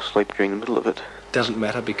probably fall asleep during the middle of it. Doesn't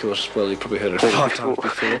matter because, well, you've probably heard it 5 times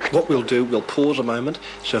before. What we'll do, we'll pause a moment,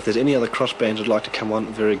 so if there's any other crossbands who'd like to come on,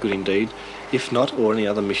 very good indeed. If not, or any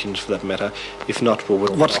other missions for that matter, if not,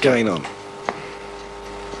 well, what's going on?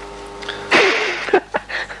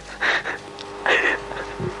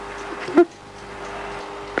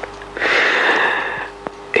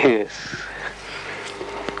 Yes.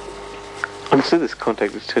 I'm sure this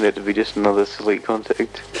contact has turned out to be just another silly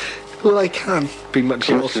contact. Well, they can't be much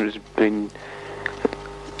else. It's been,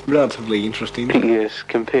 Relatively interesting. yes,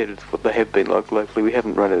 compared with what they have been like locally, we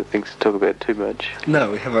haven't run out of things to talk about too much.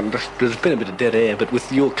 No, we haven't. There's been a bit of dead air, but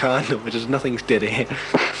with your car noise, nothing's dead air.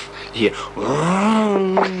 Yeah.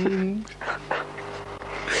 You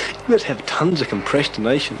must have tons of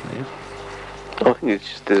compressionation there. I think it's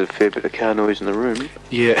just there's a fair bit of car noise in the room.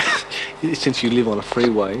 Yeah, since you live on a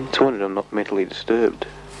freeway. It's wondered I'm not mentally disturbed.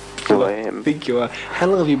 Well, I am. I think you are. How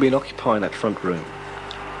long have you been occupying that front room?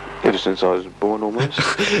 Ever since I was born, almost.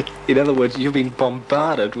 In other words, you've been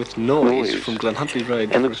bombarded with noise Noise. from Glenhuntly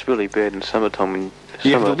Road. And it looks really bad in summertime when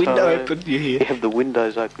You have the window summertime, open, you hear. You have the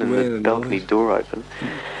windows open and Well, the the balcony noise. door open.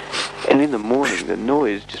 And in the morning, the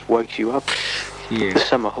noise just wakes you up. The Yes.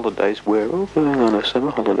 summer holidays were, going on a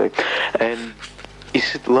summer holiday. And you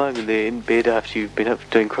sit lying there in bed after you've been up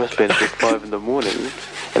doing crossbands till 5 in the morning.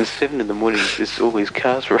 And 7 in the morning, there's all these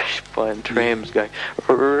cars rush by and trams going,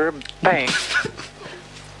 bang.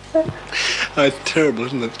 Oh, it's terrible,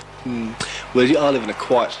 isn't it? Well, I live in a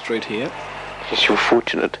quiet street here. Yes, you're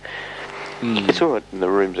fortunate. It's alright in the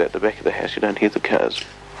rooms out the back of the house, you don't hear the cars.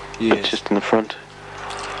 Yes. It's just in the front.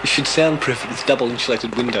 It should soundproof with double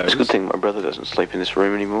insulated windows. It's a good thing my brother doesn't sleep in this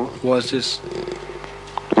room anymore. Why is this?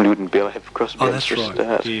 We wouldn't be able to have crossbands Oh, that's for a right.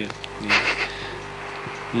 start. Yeah.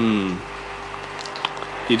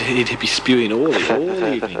 He'd be spewing all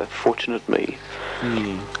evening. Fortunate me.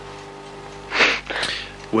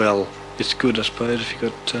 Well, it's good, I suppose, if you've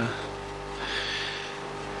got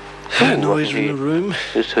noise in the room.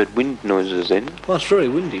 Just heard wind noises then. Well, it's very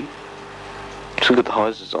windy. Still got the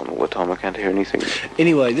hyzers on all the time, I can't hear anything.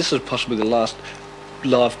 Anyway, this is possibly the last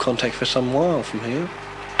live contact for some while from here.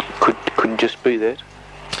 Could just be that.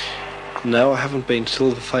 No, I haven't been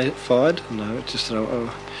silver-fied. No, it's just that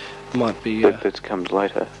I might be... But that comes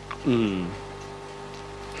later. mm.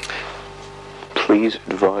 Please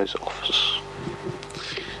advise office.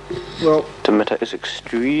 Well, The matter is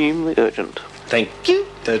extremely urgent. Thank you.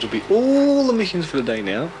 Those will be all the missions for today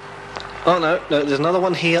now. Oh, no, there's another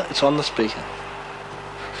one here. It's on the speaker.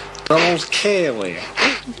 Donald's Careware.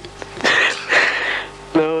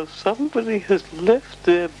 Now, somebody has left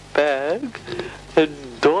their bag at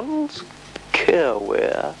Donald's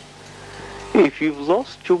Careware. If you've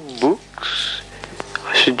lost your books,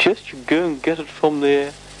 I suggest you go and get it from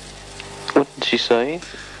there. What did she say?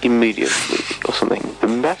 Immediately, or something. The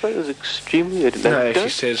matter is extremely urgent. Now, No, don't she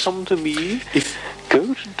says, come to me. if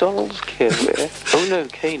Go to Donald's Careware. Oh no,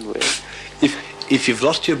 Caneware. if you've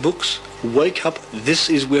lost your books, wake up. This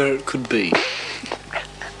is where it could be.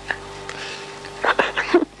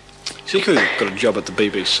 She could have got a job at the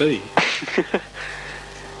BBC.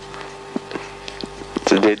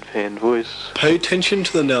 It's a deadpan voice. Pay attention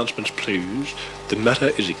to the announcements, please. The matter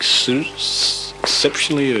is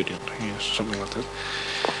exceptionally urgent. Yes, something like that.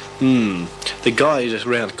 The guy is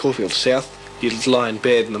around Caulfield South. He'd lie in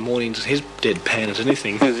bed in the mornings and his deadpan as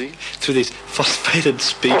anything. Is he? Through these phosphated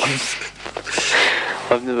speakers.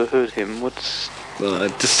 I've never heard him. What's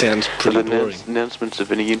It just sounds pretty boring. announcements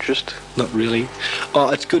of any interest? Not really. Oh,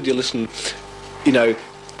 it's good you listen, you know,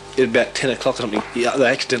 at about 10 o'clock or something, they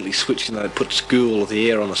accidentally switch and they put school or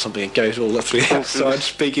the air on or something. It goes all through the outside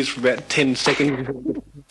speakers for about 10 seconds.